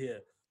right here.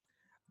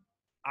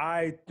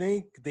 I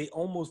think they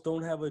almost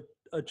don't have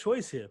a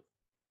choice here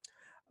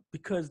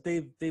because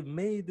they've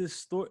made this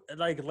story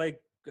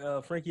like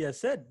Frankie has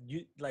said,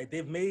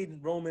 they've made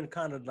Roman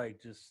kind of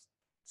like just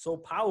so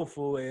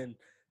powerful and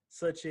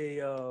such a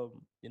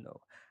you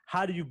know,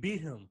 how do you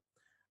beat him?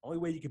 Only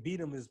way you can beat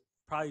him is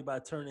probably by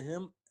turning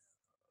him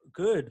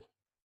good,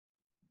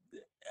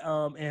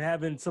 and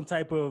having some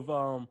type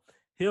of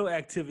heel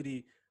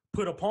activity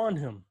put upon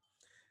him,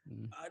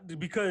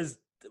 because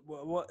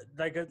what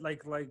like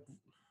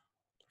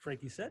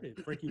Frankie said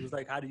it. Frankie was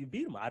like, "How do you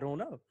beat him? I don't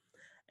know."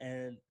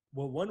 And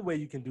well, one way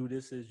you can do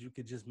this is you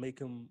could just make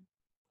him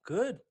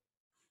good,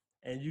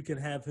 and you can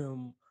have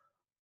him,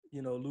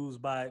 you know, lose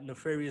by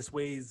nefarious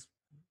ways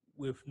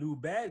with new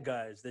bad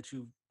guys that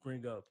you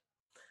bring up.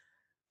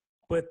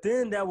 But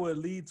then that would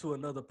lead to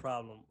another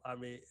problem. I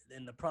mean,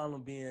 and the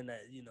problem being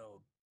that, you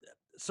know,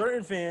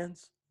 certain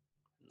fans,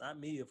 not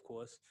me, of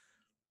course,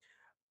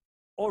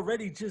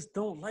 already just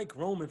don't like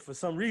Roman for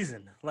some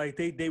reason. Like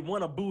they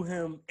want to boo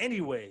him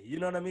anyway. You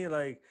know what I mean?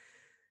 Like,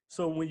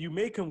 so when you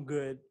make him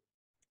good,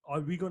 are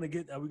we gonna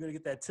get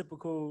that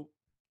typical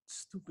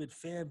stupid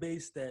fan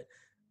base that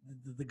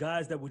the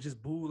guys that would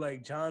just boo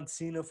like John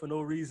Cena for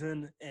no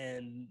reason,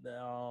 and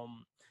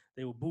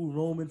they will boo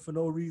Roman for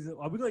no reason?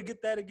 Are we gonna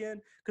get that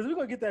again? Because we're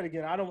gonna get that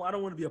again. I don't want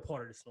to be a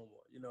part of this no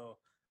more. You know,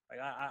 like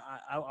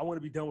I want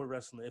to be done with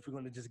wrestling. If we're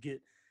gonna just get,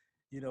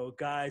 you know,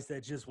 guys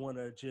that just want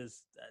to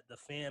the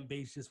fan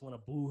base just want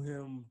to boo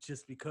him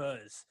just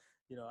because.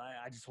 You know,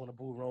 I just want to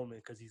boo Roman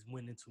because he's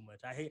winning too much.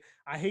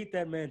 I hate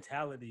that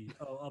mentality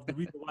of the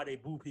reason why they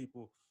boo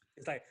people.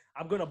 It's like,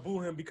 I'm gonna boo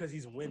him because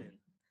he's winning.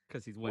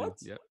 Because he's winning. What?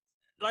 Yep.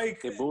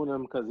 Like, They're booing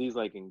him because he's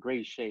like in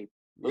great shape,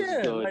 looks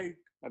yeah, good. like,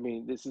 I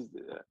mean, this is,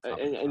 Top of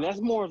and the that's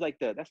more like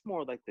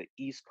the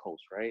East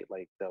Coast, right?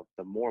 Like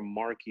the more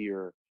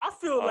markier. I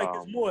feel like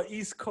it's more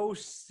East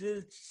Coast,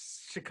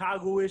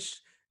 Chicago-ish.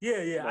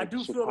 Yeah. Like I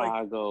do Chicago, feel like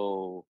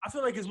I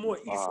feel like it's more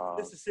East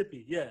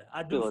Mississippi. Yeah,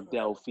 I do.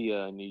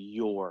 Philadelphia, New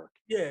York.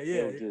 Yeah.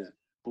 They'll just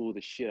boo the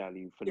shit out of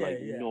you for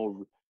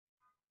no.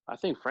 I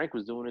think Frank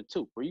was doing it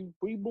too. Were you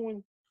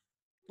booing?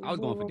 I was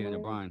going for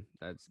Daniel Bryan.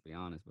 That's to be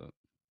honest, but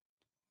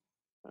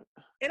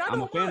and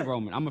I'm a fan of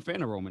Roman. I'm a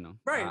fan of Roman though.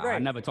 Right. I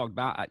never talked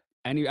down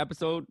any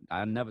episode.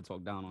 I never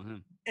talked down on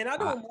him. And I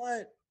don't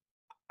mind.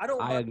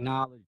 I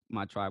acknowledge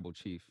my tribal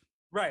chief.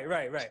 Right.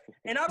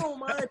 And I don't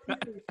mind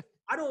people.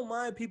 I don't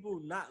mind people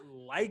not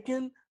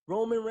liking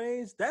Roman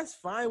Reigns. That's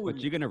fine with me.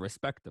 But you're gonna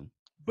respect him.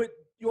 But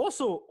you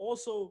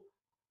also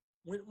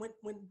when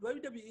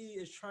WWE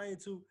is trying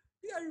to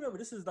You gotta remember,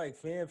 this is like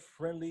fan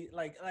friendly.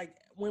 Like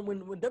when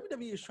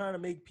WWE is trying to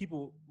make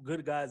people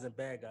good guys and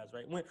bad guys,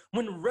 right?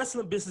 When the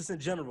wrestling business in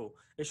general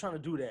is trying to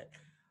do that,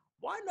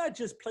 why not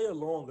just play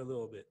along a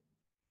little bit?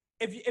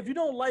 If you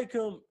don't like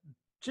him,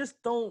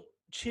 just don't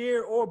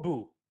cheer or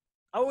boo.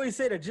 I always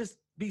say that, just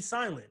be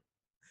silent.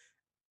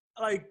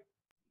 Like,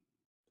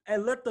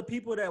 and let the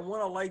people that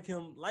want to like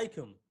him like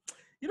him.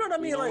 You know what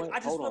I mean? You know Like, what? I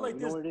just Hold feel on. like You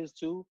know this. what it is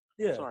too?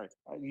 Yeah, Sorry,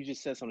 you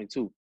just said something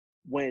too.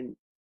 When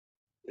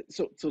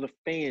so the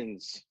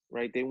fans,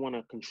 right? They want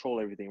to control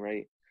everything,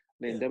 right?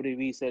 Then yeah,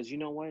 WWE says, you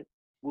know what?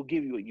 We'll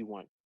give you what you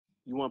want.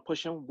 You want to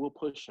push him? We'll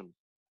push him.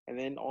 And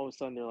then all of a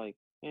sudden they're like,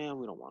 we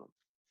don't want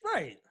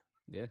right.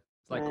 Yeah, it's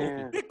like They're Kofi.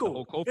 him. The fickle,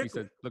 whole Kofi fickle.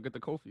 said, "Look at the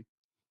Kofi."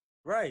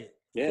 Right.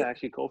 Yeah,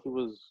 actually, Kofi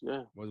was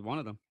Was one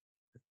of them.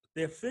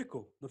 They're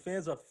fickle. The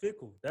fans are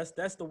fickle. That's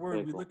the word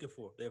we're fickle. looking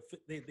for.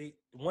 They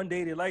one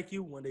day they like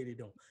you, one day they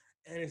don't,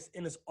 and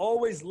it's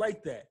always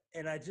like that.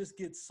 And I just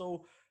get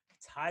so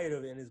tired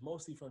of it. And it's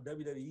mostly from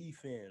WWE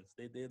fans.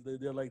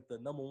 They're like the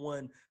number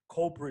one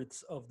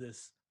culprits of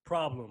this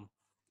problem.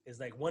 It's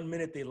like 1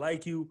 minute they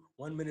like you,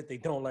 1 minute they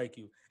don't like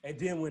you, and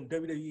then when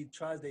WWE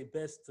tries their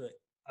best to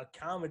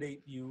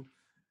accommodate you,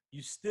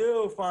 you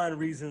still find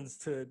reasons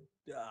to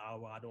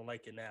well, I don't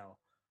like it now.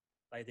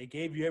 Like, they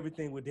gave you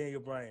everything with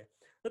Daniel Bryan.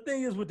 The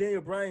thing is with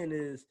Daniel Bryan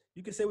is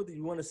you can say what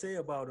you want to say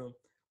about him,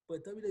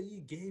 but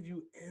WWE gave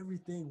you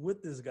everything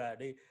with this guy.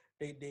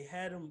 They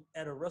had him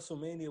at a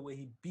WrestleMania where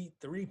he beat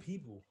 3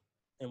 people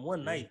in one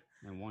Yeah, night.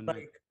 and one night.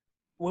 Like,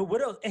 well,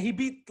 what else? And he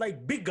beat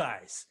like big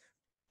guys.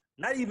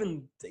 Not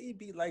even he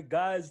beat like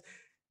guys.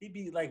 He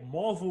beat like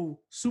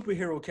Marvel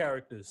superhero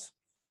characters.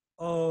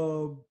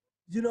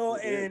 You know,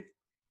 He did. and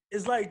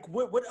it's like,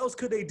 what else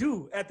could they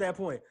do at that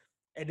point?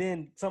 And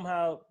then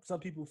somehow some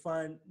people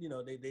find, you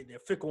know, they're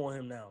fickle on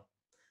him now.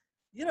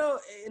 You know,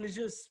 and it's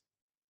just,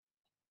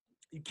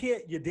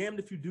 you're damned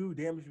if you do,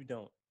 damned if you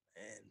don't.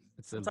 And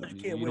It's a sometimes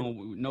you can't you win.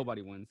 don't.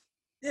 Nobody wins.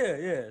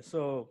 Yeah.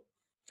 So,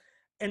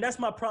 and that's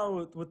my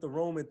problem with the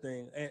Roman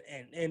thing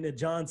and the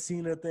John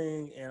Cena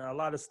thing and a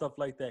lot of stuff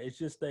like that. It's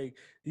just like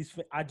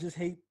I just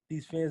hate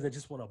these fans that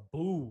just want to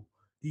boo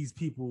these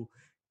people.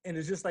 And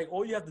it's just like,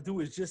 all you have to do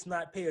is just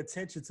not pay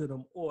attention to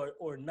them or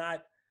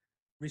not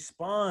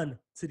respond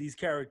to these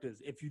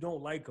characters if you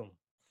don't like them.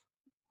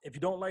 If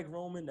you don't like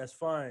Roman, that's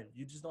fine.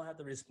 You just don't have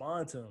to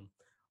respond to him.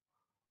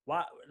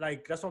 Why?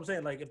 Like, that's what I'm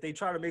saying. Like, if they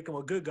try to make him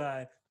a good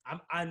guy,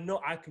 I know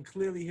I can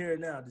clearly hear it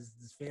now. These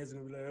fans are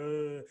gonna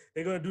be like,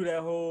 they're gonna do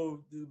that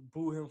whole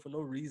boo him for no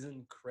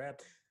reason crap.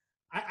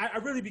 I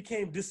really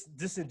became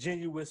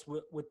disingenuous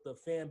with the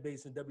fan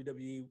base in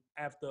WWE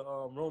after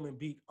Roman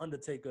beat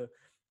Undertaker,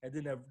 and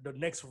then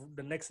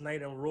the next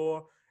night on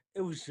Raw,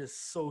 it was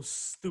just so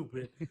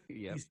stupid.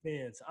 Yep. These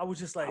fans, I was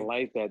just I like,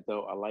 like that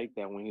though. I like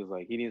that when he was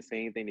like, he didn't say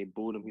anything. They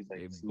booed him. He's like,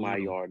 They it's booed my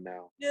him. yard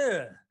now.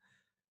 yeah.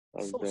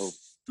 That was So dope.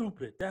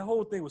 stupid. That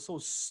whole thing was so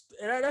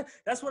and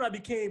that's when I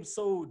became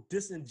so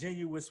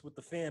disingenuous with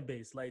the fan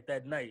base. Like,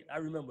 that night, I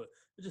remember it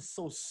was just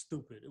so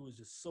stupid. It was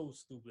just so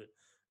stupid.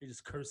 They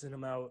just cursing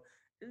him out.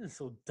 It is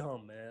so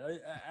dumb, man.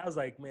 I was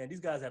like, man, these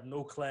guys have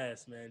no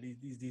class, man.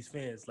 These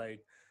fans,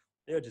 like,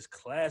 they're just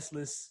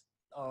classless.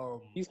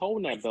 He's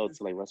holding that belt racist.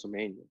 to like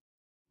WrestleMania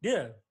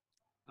Yeah,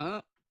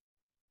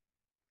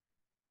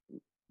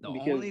 The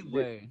because only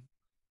way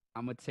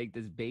I'm gonna take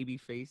this baby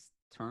face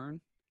turn,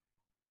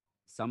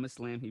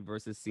 SummerSlam, he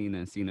versus Cena,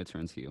 and Cena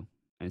turns heel,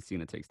 and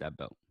Cena takes that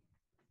belt.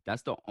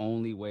 That's the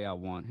only way I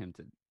want him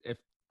to. If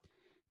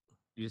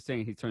you're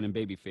saying he's turning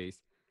babyface,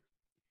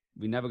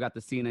 we never got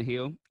the Cena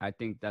heel. I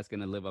think that's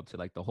gonna live up to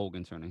like the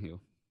Hogan turning heel.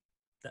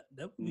 that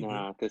would be good.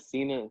 nah, because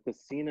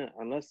Cena,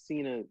 unless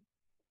Cena,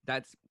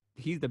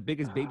 He's the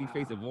biggest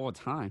babyface of all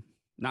time.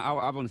 Now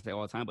I wouldn't say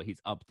all time, but he's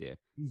up there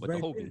He's with right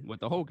the Hogan. there. With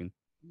the Hogan.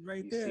 He's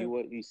right you there.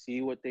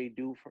 see what they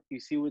do. You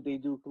see what they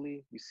do,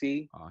 Khalid. You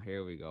see. Oh,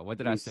 here we go. What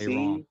did You I say see?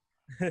 wrong?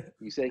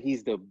 You said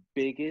he's the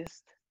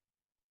biggest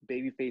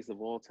babyface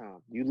of all time.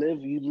 You live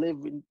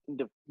in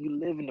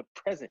the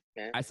present,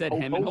 man. I said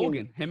Hulk him and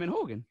Hogan. Him and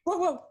Hogan.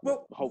 Well,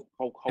 Hulk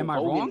Am I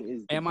Hogan wrong?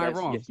 is the Am I best.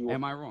 wrong? Yes, you are.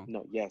 Am I wrong?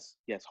 No, yes.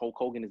 Hulk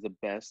Hogan is the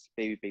best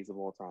babyface of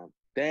all time.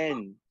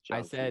 Then John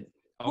I said. Cena.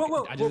 Okay,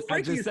 Well, I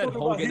Frankie just is said talking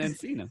about Hogan his- and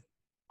Cena.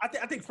 I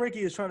think Frankie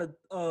is trying to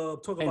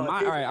talk In about. my,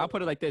 all right, I'll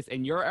put it like this: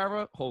 in your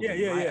era, Hogan.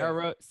 Yeah, my yeah.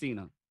 era,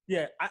 Cena.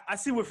 Yeah, I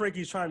see what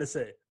Frankie's trying to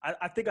say.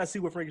 I think I see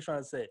what Frankie's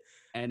trying to say.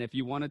 And if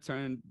you want to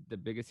turn the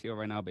biggest heel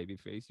right now,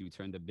 babyface, you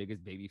turn the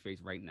biggest babyface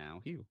right now,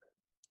 heel.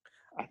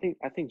 I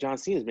think John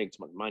Cena's making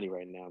too much money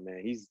right now,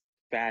 man. He's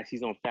fast.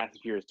 He's on Fast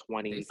and Furious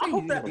 20. They say I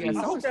hope he's that, gonna be at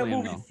I hope that SummerSlam,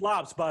 movie though.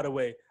 flops. By the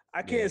way, I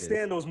Yeah, can't it is.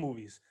 stand those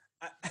movies.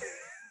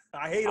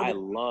 I hate them. I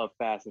love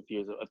Fast and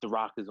Furious. If The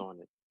Rock is on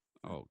it,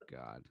 Oh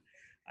God.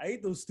 I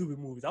hate those stupid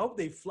movies. I hope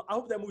I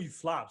hope that movie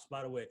flops.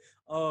 By the way,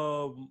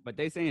 But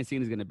they saying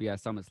Cena's gonna be at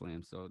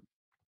SummerSlam, so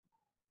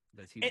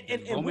does he?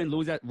 And Does Roman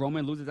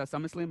loses at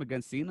SummerSlam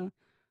against Cena?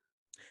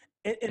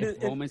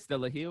 If Roman's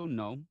still a heel,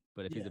 no.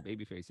 But if he's a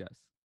babyface,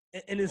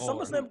 yes. And is Or-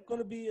 SummerSlam going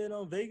to be in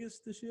Vegas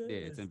this year?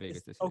 Yeah, it's in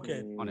Vegas this year.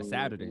 Okay. On a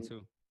Saturday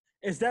too.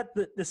 Is that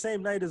the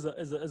same night as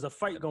a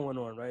fight going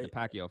on, The right?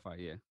 Pacquiao fight,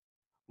 yeah.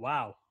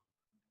 Wow.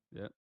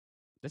 Yep.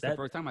 This is the That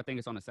first time I think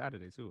it's on a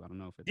Saturday too. I don't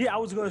know if it's yeah, I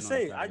was gonna been on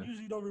a say I Saturday.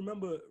 usually don't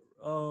remember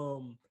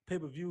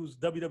pay-per-views,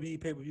 WWE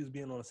pay-per-views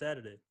being on a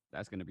Saturday.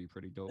 That's gonna be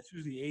pretty dope. That's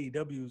usually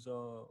AEW's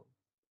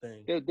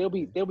thing.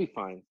 They'll be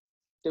fine.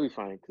 They'll be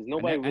fine because And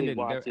nobody they're really ending.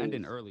 They're watches.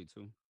 ending early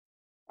too.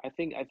 I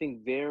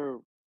think their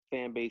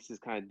fan base is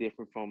kind of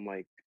different from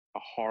like a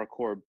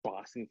hardcore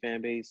boxing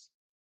fan base.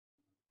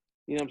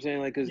 You know what I'm saying?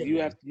 Like, because Yeah, you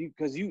yeah. have to,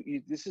 because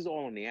you this is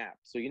all on the app,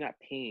 so you're not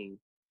paying.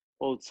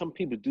 Well, some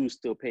people do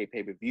still pay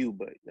pay-per-view,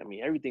 but I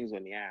mean everything's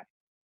on the app,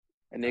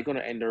 and they're gonna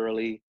end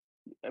early.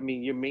 I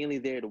mean, you're mainly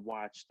there to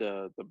watch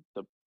the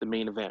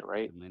main event,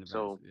 right? The main events.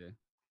 So Yeah.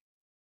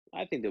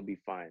 I think they'll be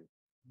fine.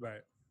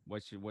 Right.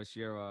 What's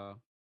your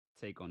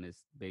take on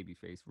this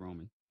babyface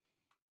Roman?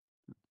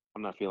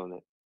 I'm not feeling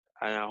it,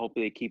 and I hope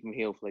they keep him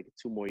healed for like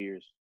 2 more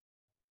years.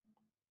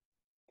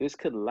 This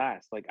could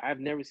last. Like I've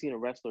never seen a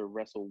wrestler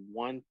wrestle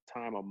one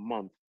time a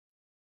month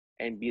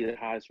and be the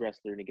hottest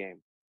wrestler in the game.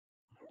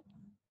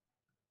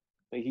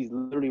 Like he's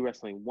literally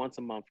wrestling once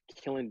a month,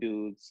 killing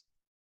dudes.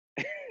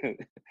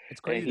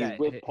 It's crazy he's that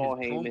with Paul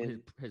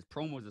Heyman. his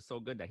promos are so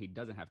good that he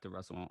doesn't have to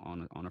wrestle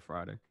on a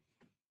Friday.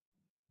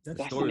 The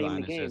That's the name of storyline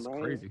the is game, just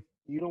right? crazy.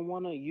 You don't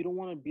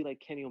wanna be like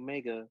Kenny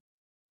Omega.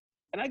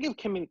 And I give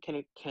Kenny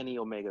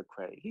Omega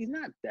credit. He's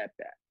not that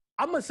bad.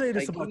 I'm gonna say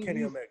this Like, about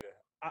Kenny Omega.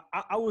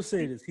 I will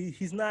say this.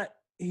 He's not.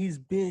 He's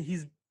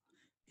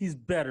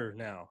better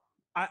now.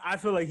 I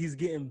feel like he's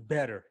getting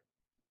better.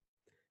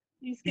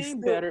 He's He's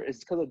getting still- better. It's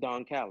because of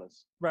Don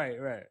Callis. Right.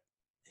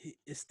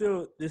 There's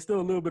still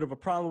a little bit of a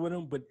problem with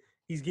him, but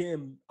he's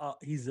getting.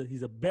 He's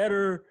a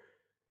better.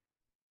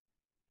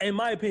 In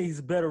my opinion, he's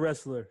a better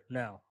wrestler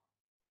now.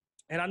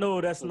 And I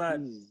know that's But not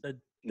these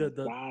the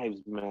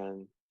dives,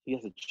 man. He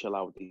has to chill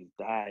out with these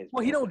dives.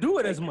 well. He man. don't do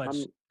it Like, as much.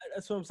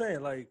 That's what I'm saying.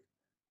 Like,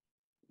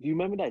 do you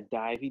remember that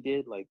dive he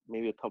did like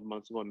maybe a couple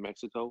months ago in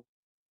Mexico,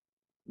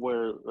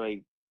 where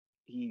like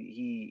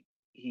he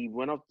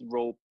went up the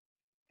rope,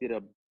 did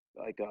a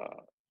like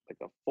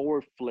a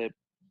forward flip.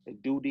 The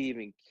dude didn't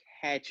even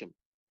catch him.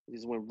 He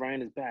just went right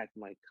in his back.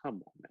 I'm like, come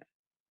on, man.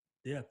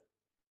 yeah.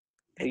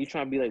 Are you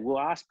trying to be like Will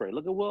Ospreay?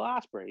 Look at Will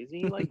Ospreay. Isn't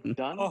he like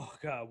done? Oh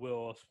God,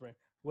 Will Ospreay.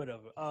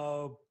 Whatever.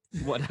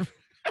 Whatever.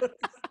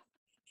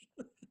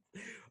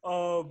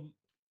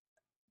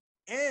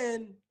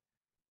 And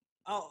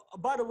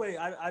by the way,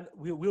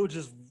 we'll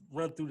just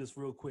run through this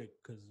real quick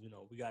because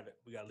we got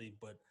to leave.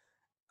 But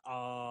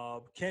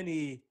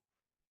Kenny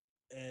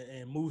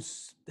and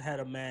Moose had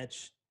a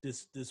match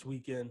this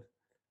weekend.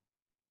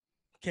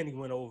 Kenny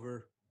went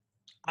over.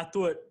 I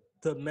thought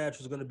the match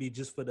was going to be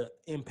just for the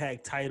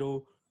Impact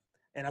title,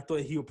 and I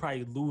thought he would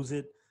probably lose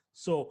it.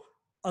 So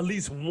at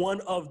least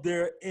one of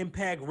their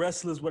Impact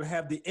wrestlers would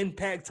have the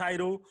Impact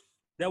title.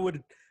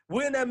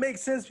 Wouldn't that make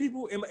sense,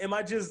 people? Am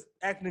I just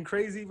acting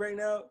crazy right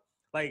now?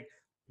 Like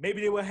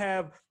maybe they would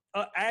have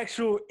an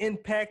actual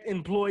Impact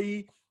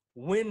employee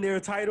win their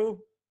title.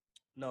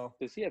 No,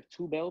 Does he have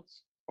 2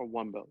 belts or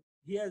 1 belt?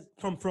 he has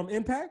from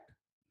Impact.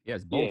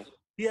 Yes, both.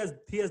 Yeah.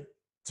 He has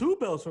 2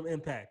 belts from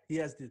Impact. He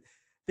has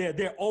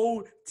their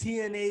old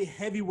TNA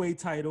heavyweight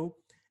title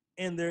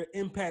and their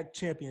Impact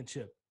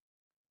championship.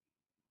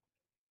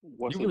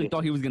 What's You the really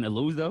thought difference? he was gonna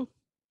lose though?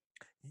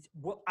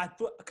 Well, I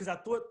thought.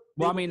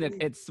 Well, I mean,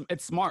 it's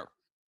smart,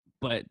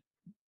 but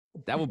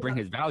that will bring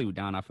his value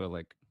down. I feel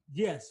like.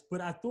 Yes, but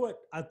I thought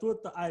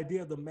the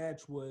idea of the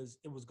match was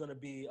it was gonna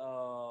be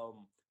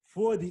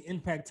for the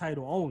Impact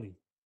title only.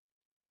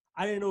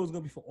 I didn't know it was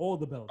gonna be for all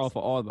the belts. Oh,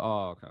 for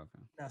all.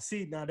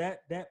 Okay. Now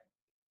that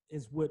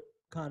is what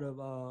kind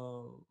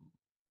of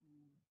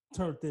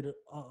turned it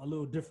a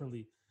little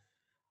differently.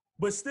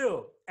 But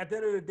still, at the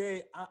end of the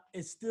day,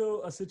 it's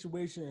still a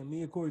situation, and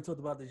me and Corey talked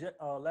about this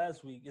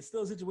last week. It's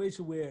still a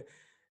situation where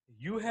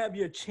you have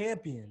your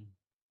champion,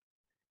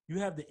 you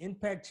have the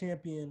Impact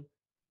champion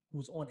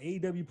who's on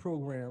AEW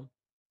program,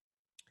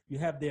 you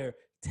have their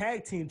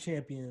tag team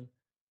champion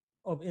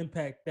of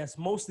Impact that's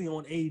mostly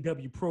on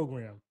AEW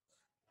program.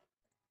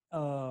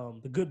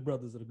 The Good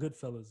Brothers or the Good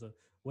Fellas or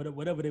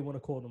whatever they want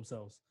to call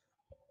themselves,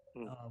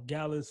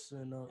 Gallus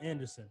and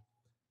Anderson.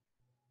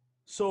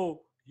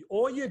 So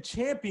all your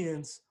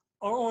champions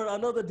are on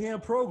another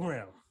damn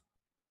program.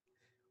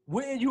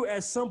 Wouldn't you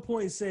at some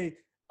point say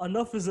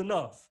enough is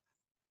enough?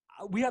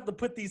 We have to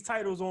put these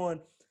titles on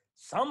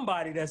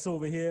somebody that's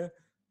over here.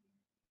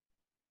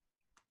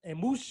 And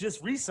Moose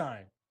just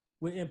re-signed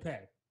with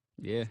Impact.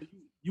 Yeah. So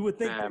you would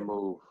think Bad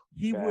move.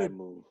 he Bad would.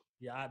 move.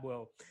 Yeah,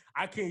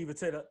 I can't even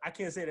say that. I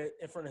can't say that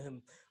in front of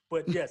him.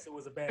 But yes, it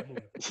was a bad move.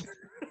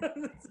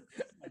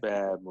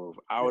 Bad move.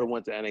 I would have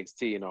went to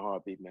NXT in a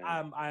heartbeat, man.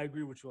 I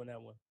agree with you on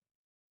that one.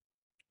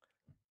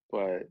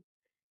 But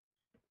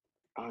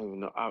I don't even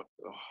know.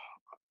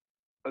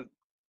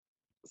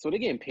 So they're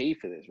getting paid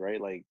for this, right?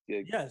 Like,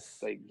 Yes.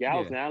 like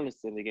Gallows and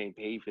Anderson, they're getting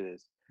paid for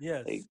this.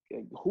 Yes. Like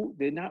who?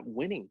 They're not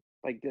winning.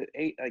 Like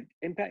like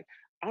Impact.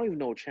 I don't even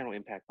know what channel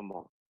Impact come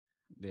on.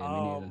 Yeah,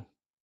 me neither.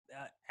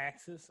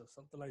 Axis or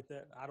something like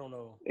that. I don't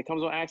know. It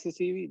comes on Access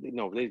TV.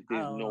 No, there's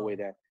no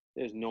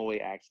know. way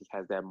Access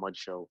has that much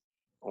show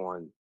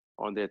on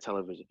on their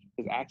television.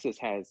 Because Access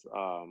has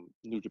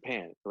New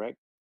Japan, correct?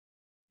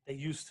 They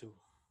used to.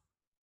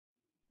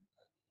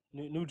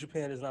 New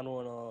Japan is not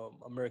on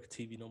American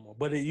TV no more,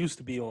 but it used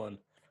to be on.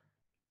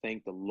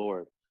 Thank the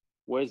Lord.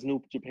 Where's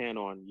New Japan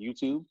on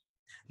YouTube?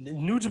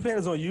 New Japan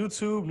is on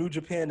YouTube. New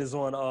Japan is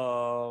on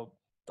I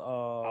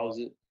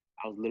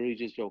was literally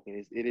just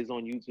joking. It is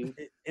on YouTube.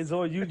 It's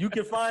on you. You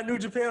can find New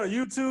Japan on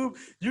YouTube.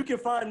 You can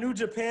find New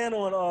Japan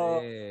on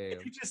Damn.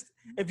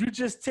 if you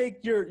just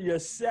take your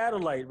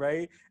satellite,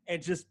 right,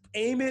 and just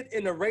aim it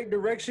in the right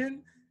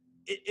direction,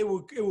 it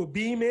will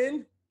beam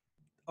in.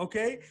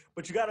 Okay,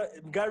 but you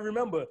gotta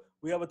remember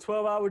we have a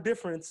 12-hour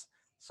difference,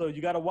 so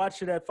you gotta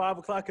watch it at 5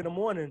 o'clock in the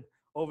morning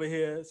over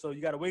here. So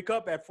you gotta wake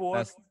up at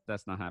 4.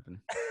 That's not happening.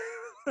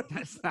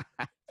 That's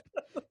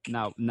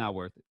not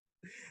worth it.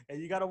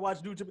 And you gotta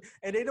watch New Japan,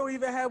 and they don't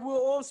even have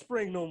Will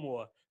Ospreay no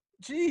more.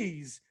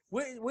 Jeez,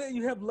 where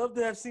you have loved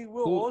to have seen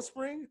Will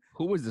Ospreay?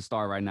 Who is the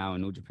star right now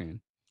in New Japan?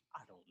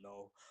 I don't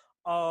know.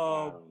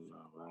 I don't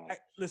know, right?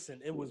 Listen,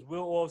 it was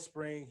Will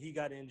Ospreay. He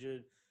got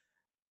injured.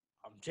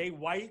 Jay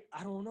White.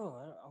 I don't know.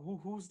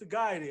 Who's the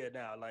guy there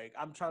now? Like,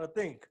 I'm trying to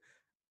think.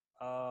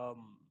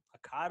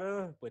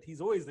 Okada, but he's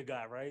always the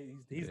guy, right?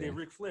 He's their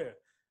Ric Flair.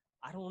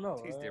 I don't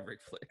know. He's their Ric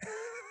Flair.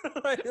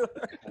 I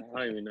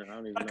don't even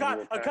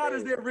know.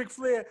 Okada's their Ric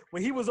Flair.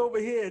 When he was over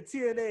here at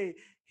TNA,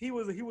 he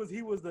was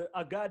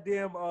a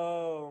goddamn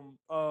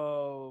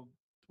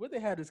what they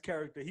had his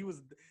character. He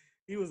was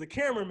a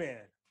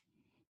cameraman.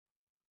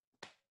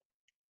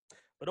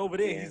 But over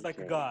there, he's like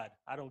a god.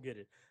 I don't get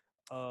it.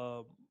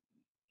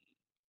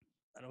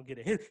 I don't get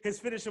it. His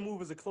finishing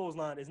move is a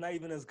clothesline. It's not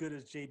even as good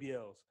as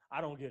JBL's.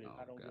 I don't get it. Oh,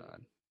 I don't get it.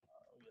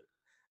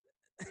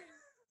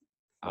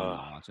 I'm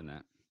not watching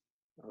that.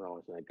 I'm not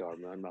watching that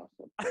garbage. I'm not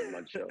watching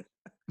much show.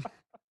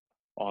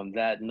 On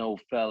that note,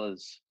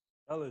 fellas,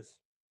 I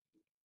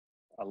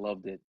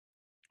loved it.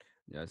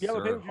 Yes, You have a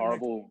sir. pay-per-view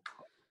Horrible.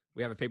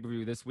 We have a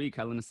pay-per-view this week,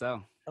 Hell in a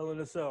Cell. Hell in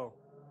a Cell.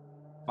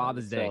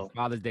 Father's Day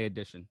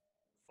edition.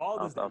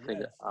 Father's Day.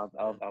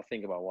 I'll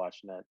think about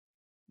watching that.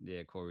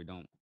 Yeah, Corey,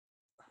 don't.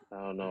 I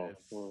don't know. Yes.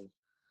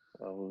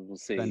 We'll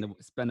see.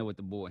 Spend it with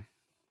the boy.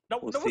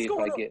 We'll see if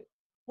I get.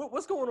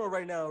 What's going on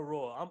right now in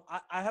Raw?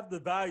 I have the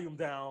volume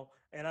down,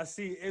 and I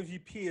see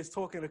MVP is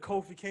talking to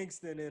Kofi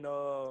Kingston and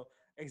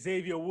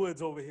Xavier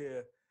Woods over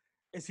here.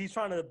 Is he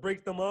trying to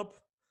break them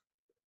up?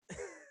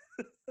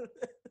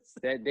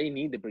 That they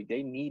need to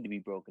be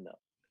broken up.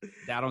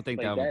 I don't think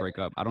Like they'll that- ever break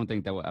up. I don't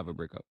think they will ever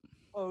break up.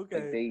 Oh,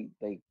 okay.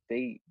 Like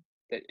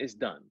it's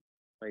done.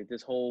 Like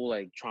this whole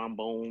like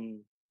trombone,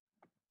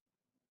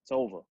 it's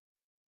over.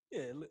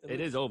 Yeah, It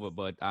is over,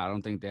 but I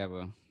don't think they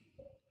ever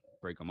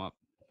break them up.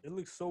 It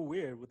looks so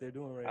weird what they're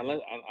doing right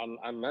now.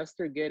 Unless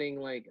they're getting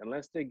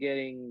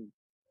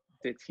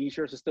the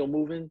t-shirts are still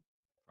moving,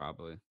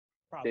 Probably.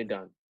 they're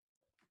done.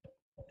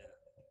 Yeah.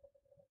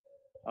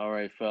 All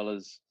right,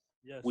 fellas.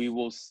 Yes.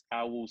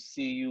 I will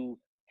see you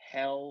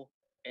Hell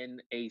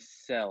in a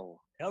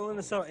Cell. Hell in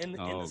a Cell in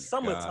Oh, the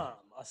summertime. God.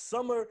 A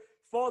summer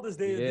Father's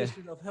Day Yeah.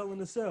 edition of Hell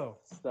in a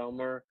Cell.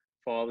 Summer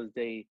Father's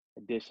Day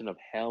edition of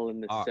Hell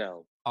in the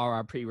Cell.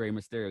 R.I.P. Rey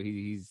Mysterio.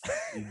 He's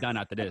done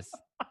after this.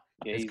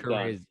 Yeah, His he's career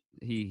done. is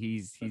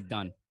he's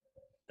done.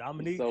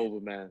 Dominique. It's over,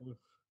 man.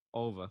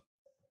 Over.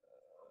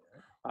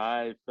 All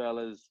right,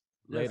 fellas.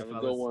 Later, Have a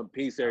fellas. good one.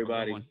 Peace, Have a good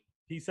everybody. one.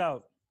 Peace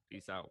out.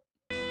 Peace out.